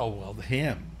Scott. Oh well,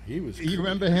 him. He was. You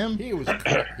remember him? He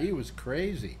was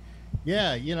crazy.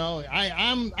 Yeah, you know,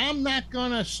 I'm not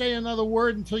gonna say another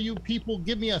word until you people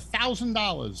give me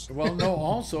 $1,000. Well, no.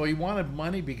 Also, he wanted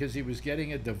money because he was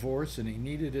getting a divorce and he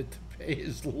needed it to pay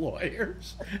his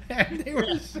lawyers, and they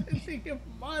were sending him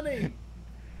money.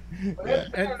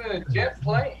 And jet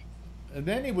plane. And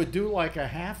then he would do like a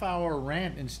half-hour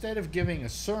rant instead of giving a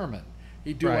sermon.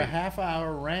 He'd do a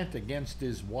half-hour rant against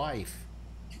his wife.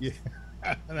 Yeah,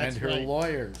 and her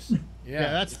lawyers.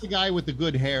 Yeah, that's the guy with the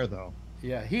good hair, though.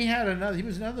 Yeah, he had another. He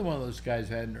was another one of those guys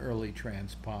who had an early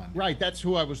transponder. Right, that's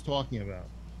who I was talking about.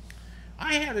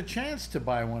 I had a chance to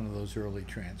buy one of those early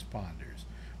transponders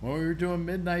when we were doing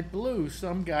Midnight Blue.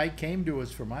 Some guy came to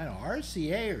us from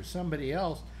RCA or somebody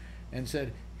else, and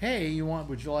said, "Hey,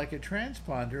 would you like a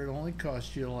transponder? It only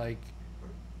costs you like,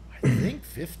 I think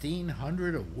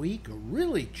 $1,500 a week, a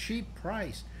really cheap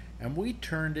price." And we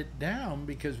turned it down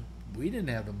because we didn't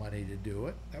have the money to do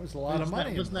it. That was a lot of money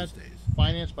in those days.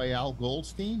 Financed by Al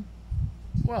Goldstein?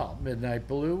 Well, Midnight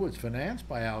Blue was financed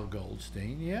by Al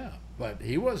Goldstein, yeah. But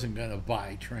he wasn't going to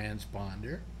buy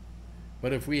transponder.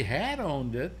 But if we had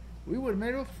owned it, we would have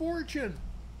made a fortune.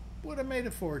 Would have made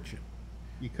a fortune.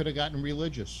 You could have gotten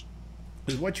religious.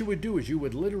 Because what you would do is you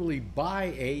would literally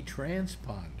buy a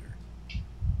transponder.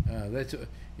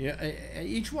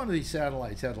 Each one of these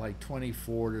satellites had like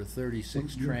 24 to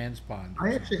 36 transponders.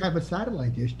 I actually have a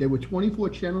satellite dish. There were 24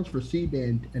 channels for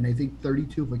C-band and I think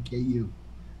 32 for KU.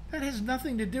 That has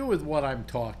nothing to do with what I'm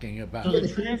talking about. So the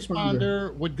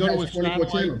transponder would go to a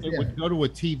satellite, it would go to a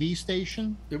TV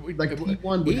station? Each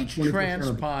T1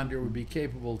 transponder would be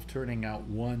capable of turning out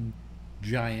one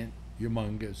giant,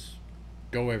 humongous,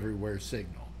 go everywhere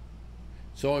signal.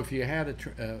 So if you had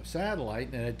a satellite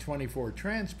and it had 24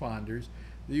 transponders,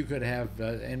 you could have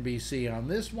NBC on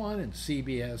this one and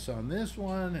CBS on this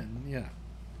one, and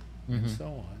and so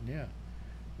on. Yeah,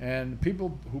 and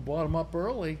people who bought them up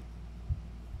early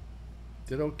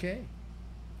did okay.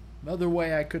 Another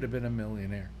way I could have been a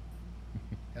millionaire.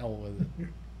 Hell with it.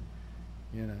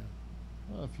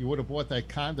 Well, if you would have bought that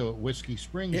condo at Whiskey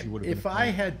Springs, you would have. If I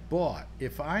had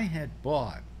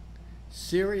bought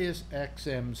Sirius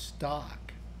XM stock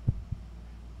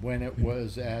when it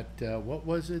was at what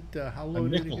was it? How low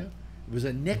did it go? It was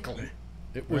a nickel.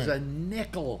 It was a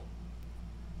nickel.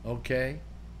 Okay,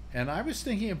 and I was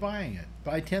thinking of buying it.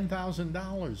 Buy $10,000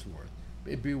 worth.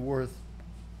 It'd be worth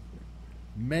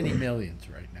many millions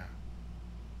right now.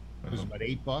 It was about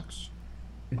 $8.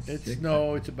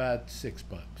 It's about $6.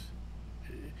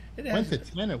 It went to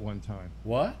 10 at one time.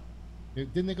 What?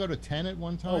 Didn't they go to 10 at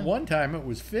one time? Oh, one time it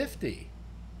was 50.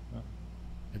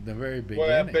 At the very beginning.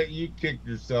 Well, I bet you kicked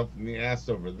yourself in the ass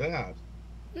over that.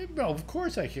 Well, of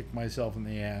course I kicked myself in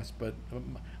the ass, but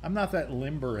I'm not that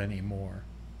limber anymore.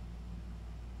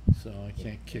 So I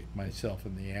can't kick myself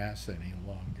in the ass any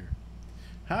longer.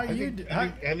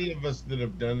 Any of us that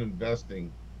have done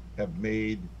investing have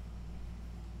made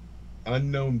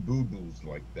unknown boo-boos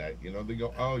like that. They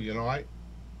go, oh,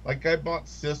 I bought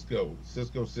Cisco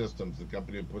Systems, the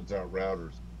company that puts out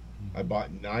routers. I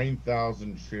bought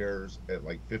 9,000 shares at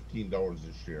like $15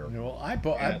 a share. Well, I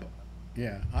bought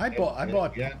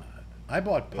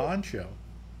Poncho.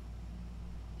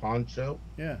 Poncho?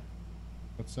 Yeah.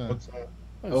 What's that? What's that?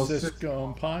 Oh, Cisco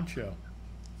and Poncho.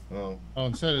 Oh, Oh,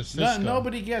 instead of Cisco.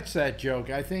 Nobody gets that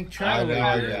joke. I think I Charlie know,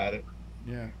 I did. got it.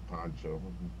 Yeah. Poncho.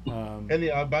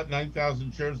 Anyhow, about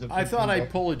 9,000 shares. I thought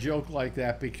I'd pull a joke like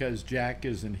that because Jack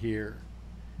isn't here.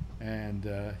 And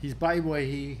he's, by the way,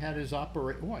 he had his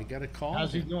operation. Oh, I got a call.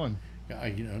 How's he doing?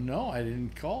 No, I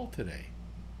didn't call today.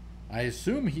 I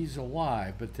assume he's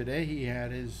alive, but today he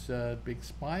had his big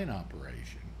spine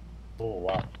operation. Oh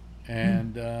wow!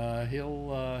 And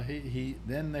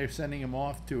then they're sending him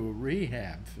off to a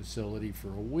rehab facility for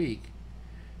a week,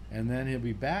 and then he'll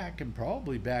be back and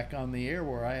probably back on the air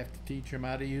where I have to teach him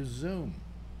how to use Zoom.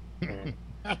 You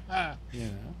know,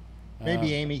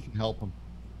 Maybe Amy can help him.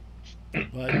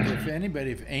 But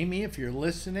if Amy, if you're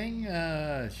listening, she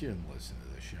doesn't listen to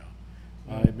the show.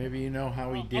 Maybe you know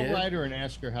how he did. I'll write her and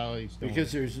ask her how he's doing.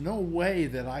 Because there's no way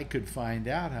that I could find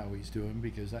out how he's doing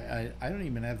because I don't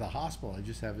even have the hospital. I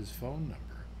just have his phone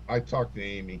number. I talked to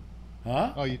Amy.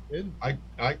 Huh? Oh, you did? I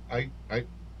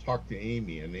talked to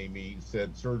Amy, and Amy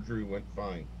said surgery went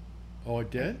fine. Oh,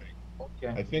 it did? Okay.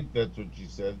 I think that's what she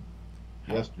said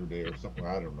yesterday or something.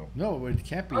 I don't know. No, it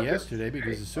can't be yesterday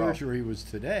because the surgery was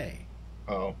today.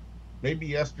 Oh, maybe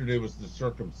yesterday was the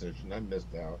circumcision. I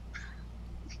missed out.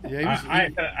 Yeah,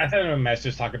 I sent him a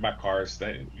message talking about cars.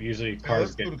 That usually cars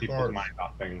let's go get to people's cars. mind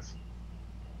off things.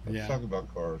 Let's talk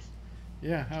about cars.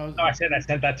 Yeah, No, I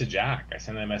sent that to Jack. I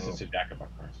sent a message to Jack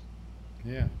about cars.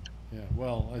 Yeah.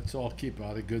 Well, let's all keep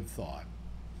out a good thought.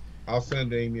 I'll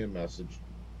send Amy a message.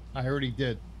 I already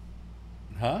did.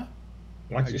 Huh?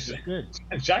 Why don't you send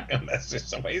Jack a message?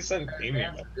 Somebody send Amy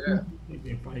a message.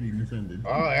 Yeah. Fighting this ended.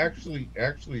 Oh, actually,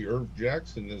 Irv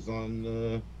Jackson is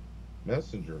on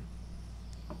Messenger.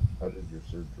 How did your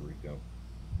surgery go?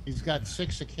 He's got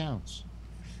 6 accounts.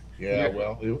 Yeah,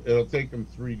 well, it'll take him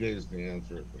 3 days to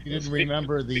answer it. He didn't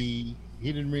remember the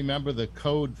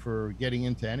code for getting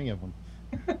into any of them.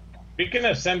 Speaking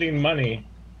of sending money,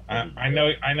 I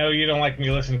know you don't like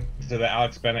me listening to the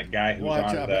Alex Bennett guy who's Watch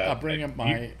on out, the. I'll bring up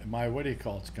my what do you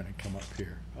call it's going to come up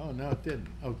here. Oh no, it didn't.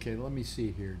 Okay, let me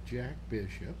see here. Jack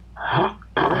Bishop,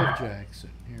 Irv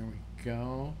Jackson. Here we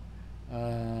go.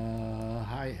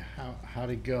 How'd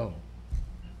it go?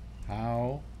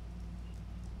 How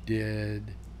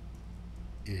did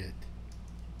it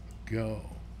go?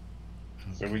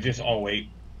 So we just all wait.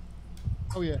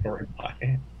 Oh yeah. For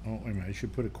reply. Oh wait a minute, I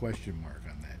should put a question mark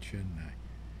on that, shouldn't I?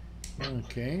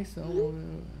 Okay, so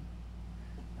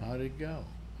how'd it go?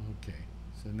 Okay,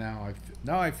 so now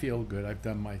I feel good. I've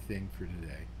done my thing for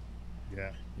today.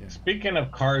 Yeah. Speaking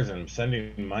of cars and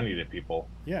sending money to people,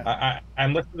 yeah,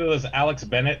 I'm listening to those Alex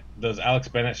Bennett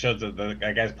shows that the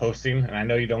guy's posting, and I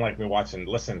know you don't like me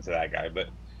listening to that guy, but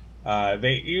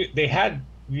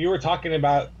you were talking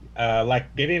about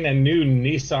like getting a new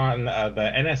Nissan, the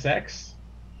NSX,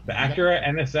 the Acura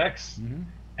NSX,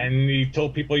 and you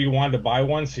told people you wanted to buy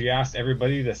one, so you asked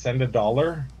everybody to send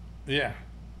 $1. Yeah.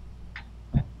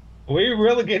 Were you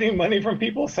really getting money from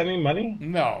people sending money?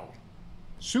 No.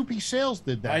 Soupy Sales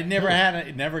did that. I never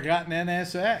got an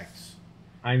NSX.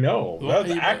 I know. Well,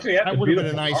 that would have been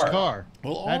a nice car.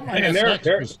 Well, all That my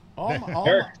NSX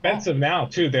they're expensive now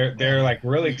too. They're like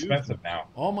really expensive now.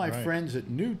 All my friends at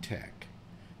New Tech,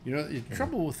 you know, the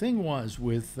trouble thing was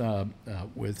with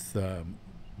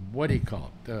what do you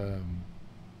call it?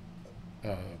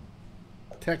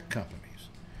 Tech companies.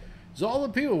 So all the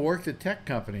people who worked at tech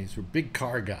companies were big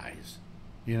car guys,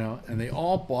 you know, and they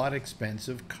all bought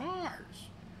expensive cars.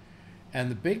 And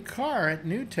the big car at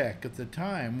New Tech at the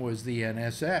time was the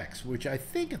NSX, which I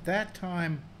think at that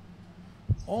time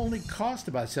only cost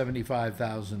about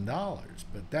 $75,000,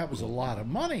 but that was a lot of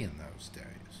money in those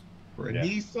days. For a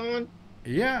Nissan?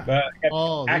 Yeah.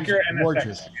 Acura NSX.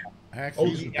 Gorgeous.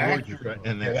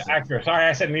 Acura. Sorry,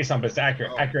 I said Nissan, but it's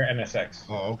Acura. Acura NSX.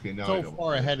 Oh, okay. No, So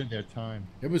far ahead of their time.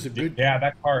 It was a good. Yeah,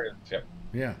 that car is. Yep.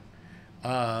 Yeah.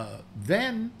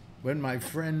 Then when my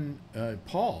friend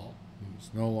Paul,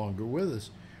 who's no longer with us,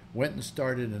 went and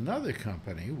started another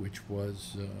company, which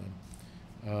was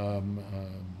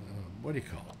what do you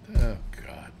call it? Oh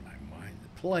God, my mind.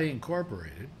 Play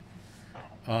Incorporated.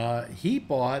 He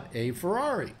bought a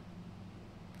Ferrari.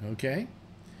 Okay.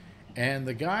 And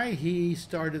the guy he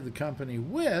started the company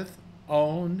with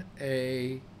owned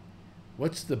a,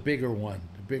 what's the bigger one?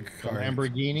 The big car.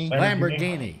 Lamborghini. A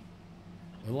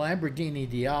Lamborghini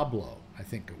Diablo, I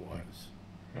think it was.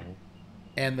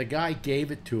 And the guy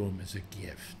gave it to him as a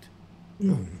gift.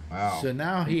 Wow. So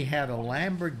now he had a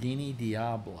Lamborghini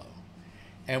Diablo.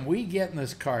 And we get in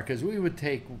this car, because we would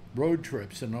take road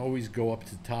trips and always go up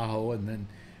to Tahoe, and then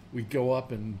we'd go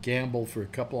up and gamble for a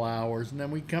couple hours, and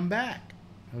then we'd come back.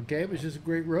 Okay, it was just a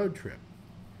great road trip.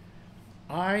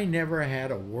 I never had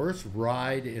a worse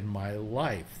ride in my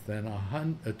life than a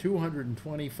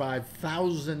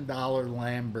 $225,000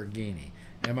 Lamborghini.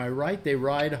 Am I right? They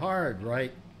ride hard,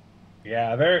 right?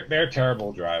 Yeah, they're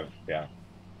terrible drive. Yeah.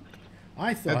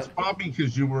 I That's thought, probably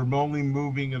because you were only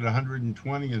moving at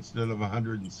 120 instead of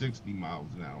 160 miles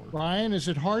an hour. Brian, is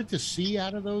it hard to see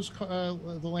out of those the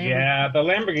Lamborghini? Yeah, the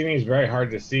Lamborghini is very hard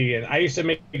to see, and I used to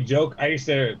make a joke. I used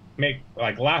to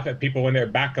laugh at people when they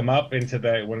back them up into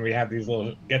when we have these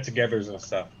little get-togethers and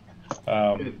stuff.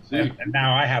 And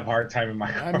now I have a hard time in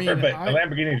my car, but the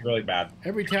Lamborghini is really bad.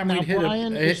 every time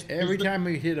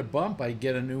we hit a bump, I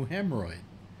get a new hemorrhoid.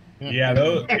 Yeah,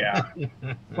 those. Yeah.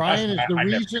 Brian, is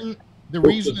the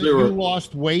reason that you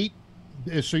lost weight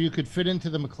is so you could fit into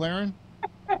the McLaren?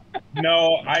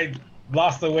 No, I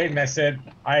lost the weight and I said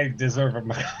I deserve a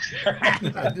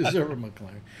McLaren. I deserve a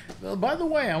McLaren. Well, by the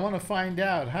way, I want to find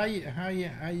out how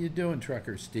you doing,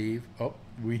 Trucker Steve? Oh,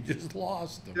 we just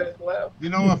lost him. You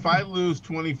know, if I lose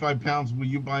 25 pounds, will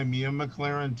you buy me a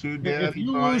McLaren too, Dad? If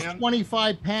you lose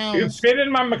 25 pounds, you fit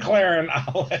in my McLaren,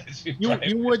 I'll let you.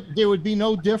 There would be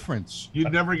no difference.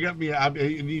 You'd never get me out.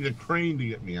 You need a crane to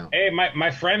get me out. Hey, my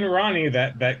friend Ronnie,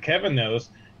 that Kevin knows,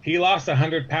 he lost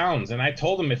 100 pounds, and I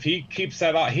told him if he keeps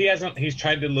that off, he's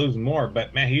tried to lose more,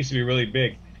 but man, he used to be really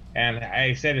big. And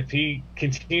I said if he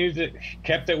continues to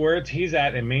kept it where he's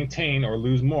at and maintain or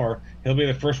lose more, he'll be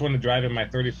the first one to drive in my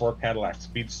 '34 Cadillac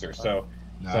Speedster. So,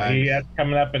 Nice. that's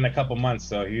coming up in a couple months.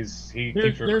 So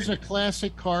There's a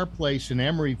classic car place in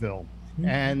Emeryville,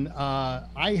 and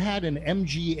I had an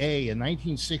MGA, a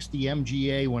 1960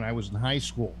 MGA, when I was in high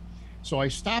school. So I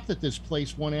stopped at this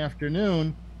place one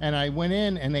afternoon, and I went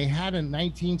in, and they had a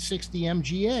 1960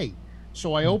 MGA.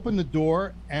 So I opened the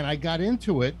door, and I got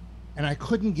into it, and I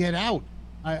couldn't get out.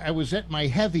 I was at my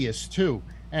heaviest too,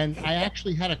 and I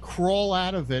actually had to crawl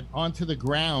out of it onto the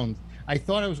ground. I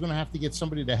thought I was going to have to get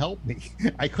somebody to help me.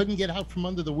 I couldn't get out from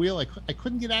under the wheel. I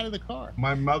couldn't get out of the car.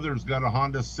 My mother's got a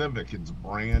Honda Civic. It's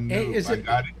brand new.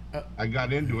 I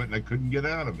got into it and I couldn't get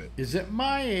out of it. Is it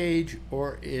my age,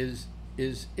 or is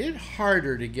it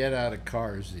harder to get out of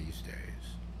cars these days?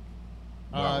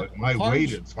 Well, at my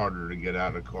weight, it's harder to get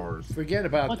out of cars. Forget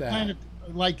about what that. kind of,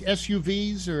 like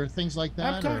SUVs or things like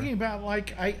that? I'm talking about,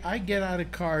 like, I get out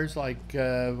of cars, like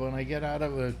when I get out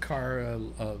of a car,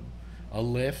 a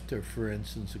lift, or for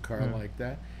instance a car like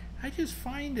that, I just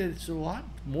find that it's a lot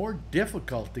more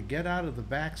difficult to get out of the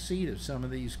back seat of some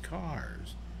of these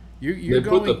cars. They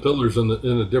put the pillars in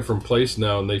a different place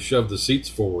now, and they shove the seats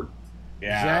forward.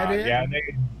 Yeah, is that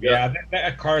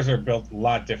it? Cars are built a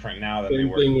lot different now than they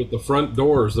were. Same thing with the front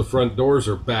doors. The front doors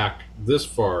are back this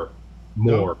far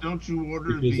more. Don't you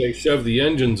order because they shove the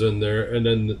engines in there, and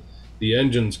then the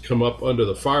engines come up under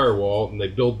the firewall, and they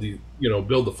build the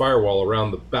firewall around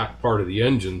the back part of the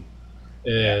engine.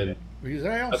 And because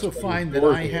I also find that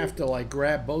I have to like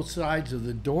grab both sides of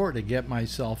the door to get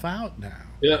myself out now.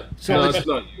 Yeah, so that's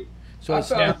not you. So it's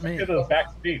not me. Those back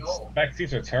seats. Back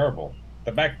seats are terrible.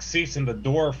 The back seats and the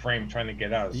door frame trying to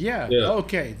get out. Yeah.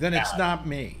 Okay, then it's not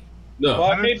me. No.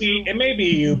 Well, it may be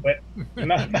you, but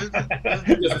not.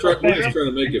 We're just trying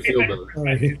to make you feel better.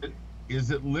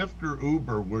 Is it Lyft or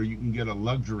Uber where you can get a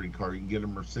luxury car? You can get a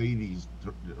Mercedes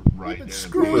to ride in.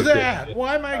 Screw that!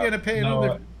 Why am I going to pay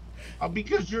another?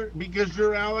 Because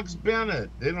you're Alex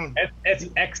Bennett. They don't. It's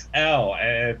XL.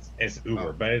 It's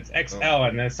Uber, but it's XL,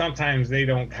 and then sometimes they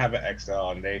don't have an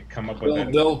XL, and they come up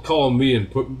with. They'll call me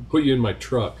and put you in my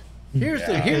truck.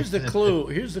 Here's the clue.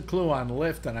 Here's the clue on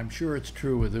Lyft, and I'm sure it's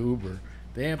true with Uber.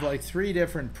 They have like 3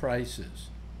 different prices: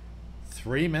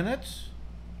 3 minutes,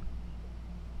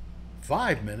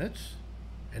 5 minutes,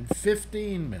 and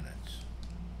 15 minutes.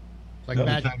 Like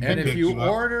and if you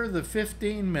order the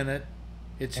 15-minute,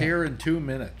 it's here in 2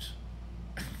 minutes.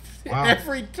 Wow.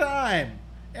 Every time.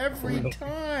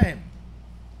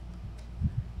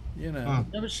 You know.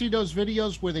 You ever see those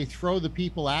videos where they throw the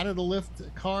people out of the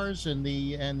Lyft cars and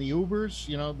the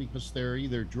Ubers, because they're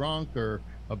either drunk or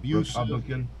abusive?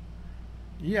 Republican.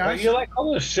 Yeah. Well, you like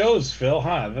all those shows, Phil,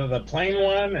 huh? The plane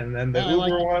one and then the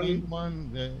Uber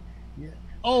one.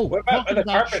 Oh, what about the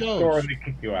carpet store when they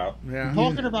kick you out? Yeah.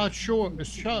 Talking about Sean,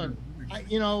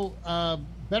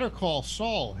 Better Call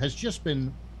Saul has just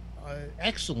been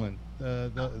excellent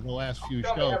the last few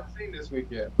shows. I haven't seen this week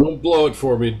yet. Don't blow it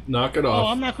for me. Knock it off. Oh,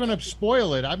 I'm not going to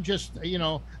spoil it. I'm just,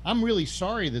 I'm really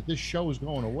sorry that this show is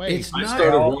going away. It's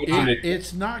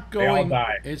not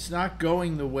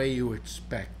going the way you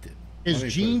expected. Is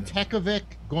Gene Tekovic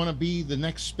going to be the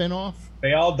next spinoff?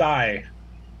 They all die.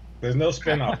 There's no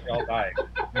spinoff. They all die.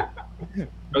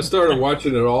 I started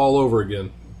watching it all over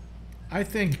again. I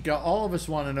think all of us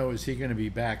want to know, is he going to be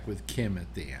back with Kim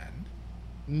at the end?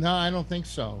 No, I don't think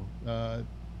so.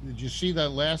 Did you see that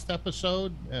last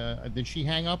episode? Did she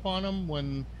hang up on him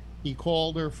when he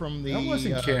called her from the? That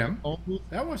wasn't Kim. phone booth?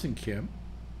 That wasn't Kim.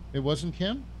 It wasn't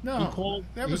Kim. No, he called.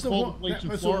 that he was the called place that in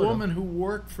was the Florida. woman who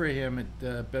worked for him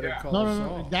at Better Call No,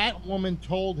 Saul. that woman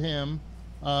told him.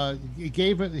 He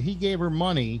gave her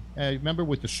money. Remember,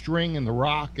 with the string and the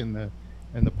rock and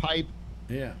the pipe.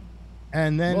 Yeah.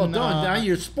 And then Well, now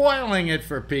you're spoiling it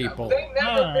for people. They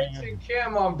never mentioned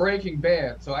Kim on Breaking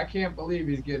Bad, so I can't believe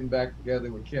he's getting back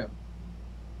together with Kim.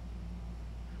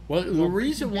 Well, the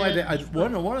reason why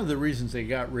one of the reasons they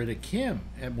got rid of Kim,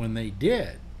 and when they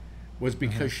did, was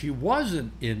because she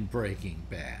wasn't in Breaking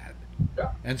Bad,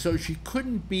 and so she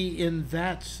couldn't be in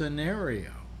that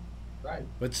scenario. Right.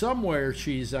 But somewhere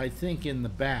she's, I think, in the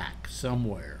back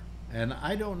somewhere, and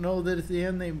I don't know that at the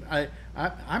end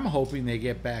I'm hoping they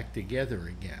get back together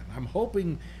again. I'm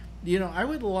hoping, I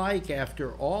would like,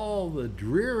 after all the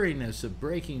dreariness of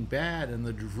Breaking Bad and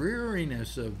the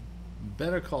dreariness of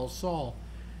Better Call Saul,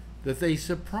 that they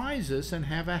surprise us and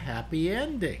have a happy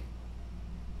ending.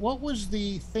 What was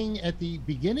the thing at the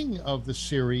beginning of the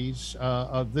series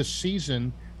of this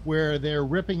season where they're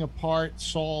ripping apart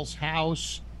Saul's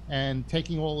house and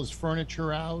taking all his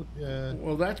furniture out?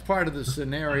 Well, that's part of the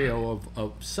scenario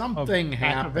of something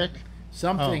happened.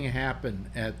 Something happened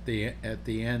at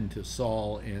the end to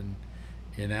Saul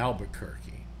in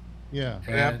Albuquerque. Yeah,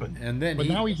 and then but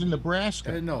now he's in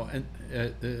Nebraska. No, and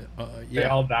They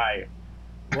all die.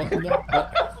 Well, no,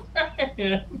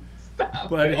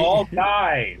 but They all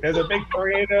die. There's a big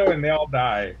tornado and they all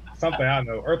die. Something, I don't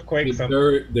know, earthquake.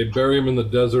 They bury him in the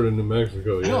desert in New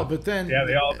Mexico. Yeah. No, but then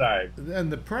they all died.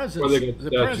 And the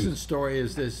present story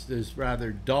is this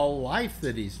rather dull life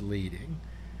that he's leading,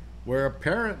 where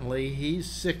apparently he's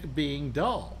sick of being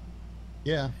dull.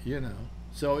 Yeah,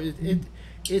 So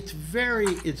it's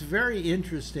very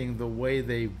interesting the way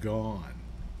they've gone.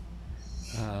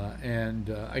 And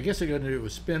I guess they're going to do a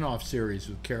spin-off series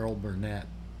with Carol Burnett.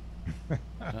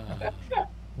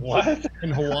 What? In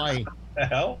Hawaii. The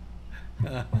hell?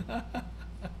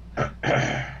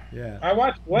 Yeah. I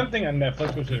watched one thing on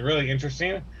Netflix which is really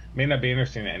interesting. May not be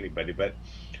interesting to anybody, but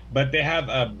they have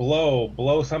a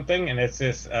blow something, and it's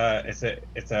this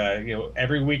it's a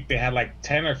every week they had like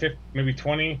 10 or 15, maybe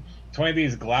 20 of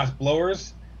these glass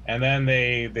blowers, and then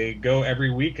they go every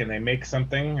week and they make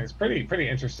something. It's pretty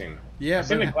interesting. Yeah, I've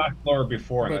seen a glass blower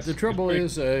before. But the trouble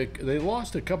is, they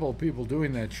lost a couple of people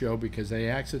doing that show because they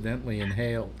accidentally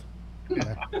inhaled.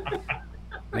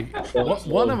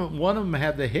 One of them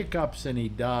had the hiccups and he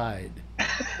died.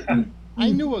 I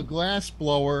knew a glass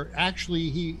blower. Actually,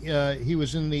 he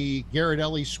was in the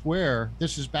Ghirardelli Square.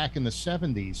 This is back in the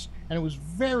 70s, and it was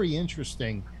very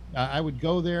interesting. I would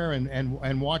go there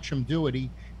and watch him do it.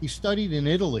 He studied in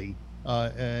Italy,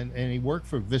 and he worked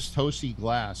for Vistosi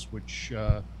Glass, which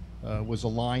was a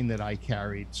line that I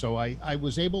carried. So I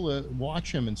was able to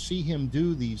watch him and see him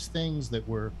do these things that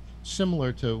were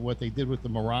similar to what they did with the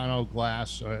Murano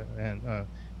glass and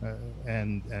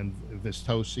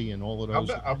Vistosi and all of those.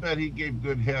 I bet he gave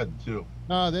good head too.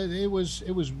 No, it was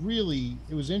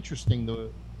interesting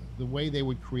the way they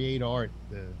would create art.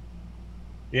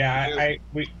 Yeah,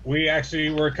 we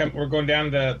actually we're going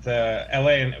down to LA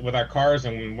and with our cars,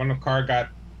 and one of the car got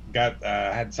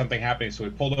had something happening, so we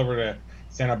pulled over to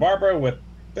Santa Barbara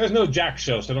there's no Jack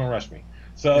show, so don't rush me.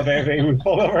 So we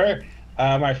pulled over.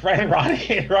 My friend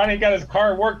Ronnie got his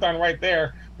car worked on right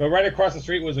there, but right across the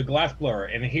street was a glass blower,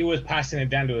 and he was passing it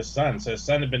down to his son. So his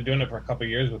son had been doing it for a couple of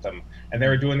years with him, and they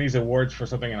were doing these awards for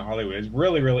something in Hollywood. It's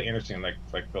really, really interesting, like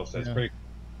Bill says. Yeah. Pretty.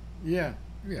 Yeah.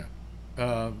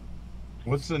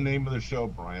 What's the name of the show,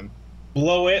 Brian?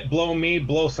 Blow It, Blow Me,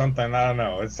 Blow Something. I don't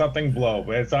know. It's something Blow,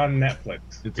 but it's on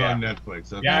Netflix. It's on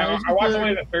Netflix. Okay. Yeah, I watched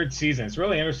only the third season. It's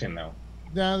really interesting, though.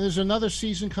 Now, there's another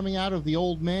season coming out of The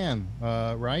Old Man,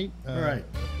 right? Right.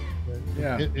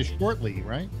 Yeah. It's shortly,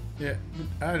 right? Yeah.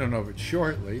 I don't know if it's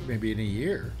shortly, maybe in a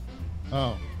year.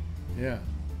 Oh. Yeah.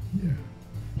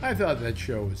 I thought that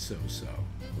show was so-so.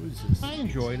 It was just, I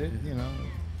enjoyed it,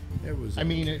 It was. I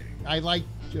mean, I liked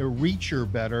Reacher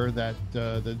better, that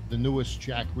the newest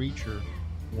Jack Reacher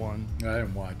one. I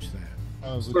didn't watch that.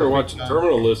 Better watch the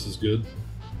Terminal List is good.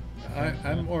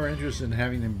 I'm more interested in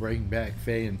having them bring back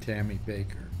Faye and Tammy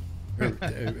Baker. Faye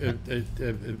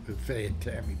and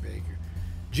Tammy Baker.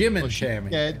 Jim and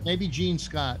Tammy. Yeah, maybe Gene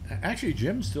Scott. Actually,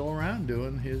 Jim's still around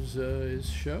doing his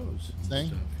shows and stuff.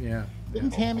 Yeah.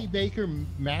 Didn't Tammy Baker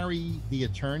marry the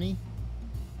attorney?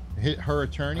 Her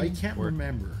attorney? I can't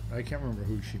remember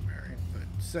who she married, but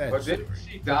sad But story. didn't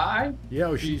she die?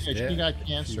 Yeah, she's She dead. got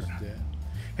cancer. She's dead.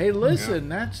 Hey, listen,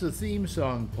 that's the theme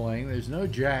song playing. There's no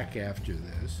Jack after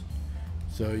this.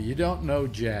 So you don't know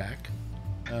Jack.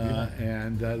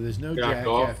 And there's no Jack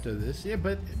after this. Yeah,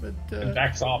 but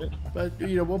Jack's off. But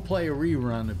we'll play a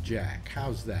rerun of Jack.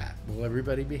 How's that? Will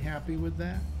everybody be happy with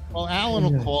that? Well, Alan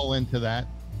will call into that.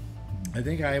 I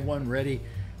think I had one ready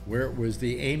where it was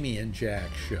the Amy and Jack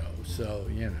show. So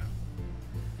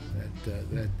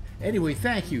that. Anyway,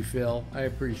 thank you, Phil. I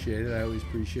appreciate it. I always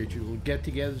appreciate you. We'll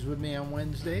get-togethers with me on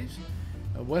Wednesdays.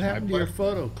 What happened to your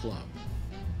photo club?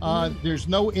 There's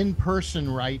no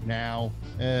in-person right now,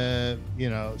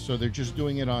 so they're just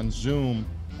doing it on Zoom,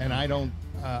 and I don't.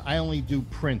 I only do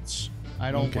prints.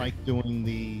 I don't like doing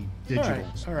the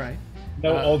digitals. All right.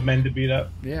 No old men to beat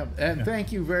up. Yeah, and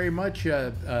thank you very much,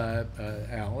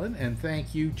 Alan, and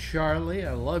thank you, Charlie.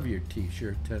 I love your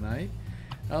T-shirt tonight.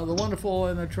 The wonderful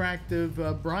and attractive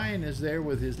Brian is there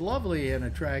with his lovely and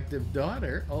attractive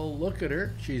daughter. Oh, look at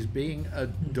her. She's being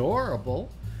adorable.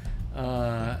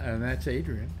 And that's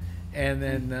Adrian. And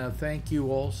then thank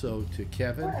you also to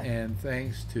Kevin, and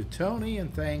thanks to Tony,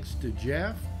 and thanks to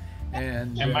Jeff,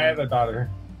 and my other daughter.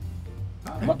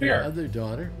 Your other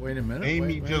daughter. Wait a minute.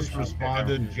 Amy just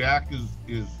responded. Jack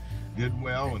is did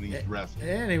well, and he's resting.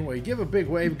 Anyway, give a big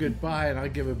wave goodbye, and I'll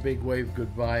give a big wave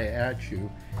goodbye at you,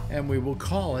 and we will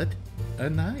call it a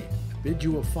night. Bid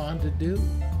you a fondue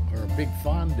or a big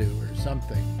fondue or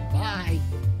something. Bye.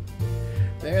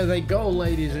 There they go,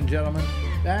 ladies and gentlemen.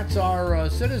 That's our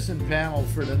citizen panel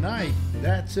for tonight.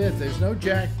 That's it. There's no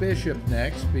Jack Bishop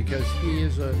next because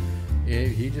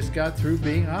he just got through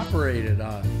being operated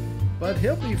on. But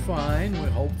he'll be fine,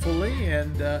 hopefully,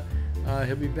 and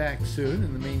he'll be back soon.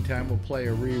 In the meantime, we'll play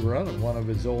a rerun of one of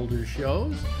his older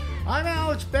shows. I'm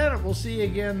Alex Bennett. We'll see you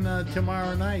again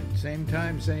tomorrow night. Same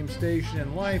time, same station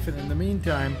in life. And in the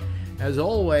meantime, as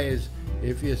always,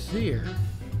 if you see her,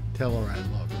 tell her I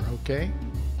love her, okay?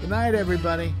 Good night,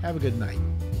 everybody. Have a good night.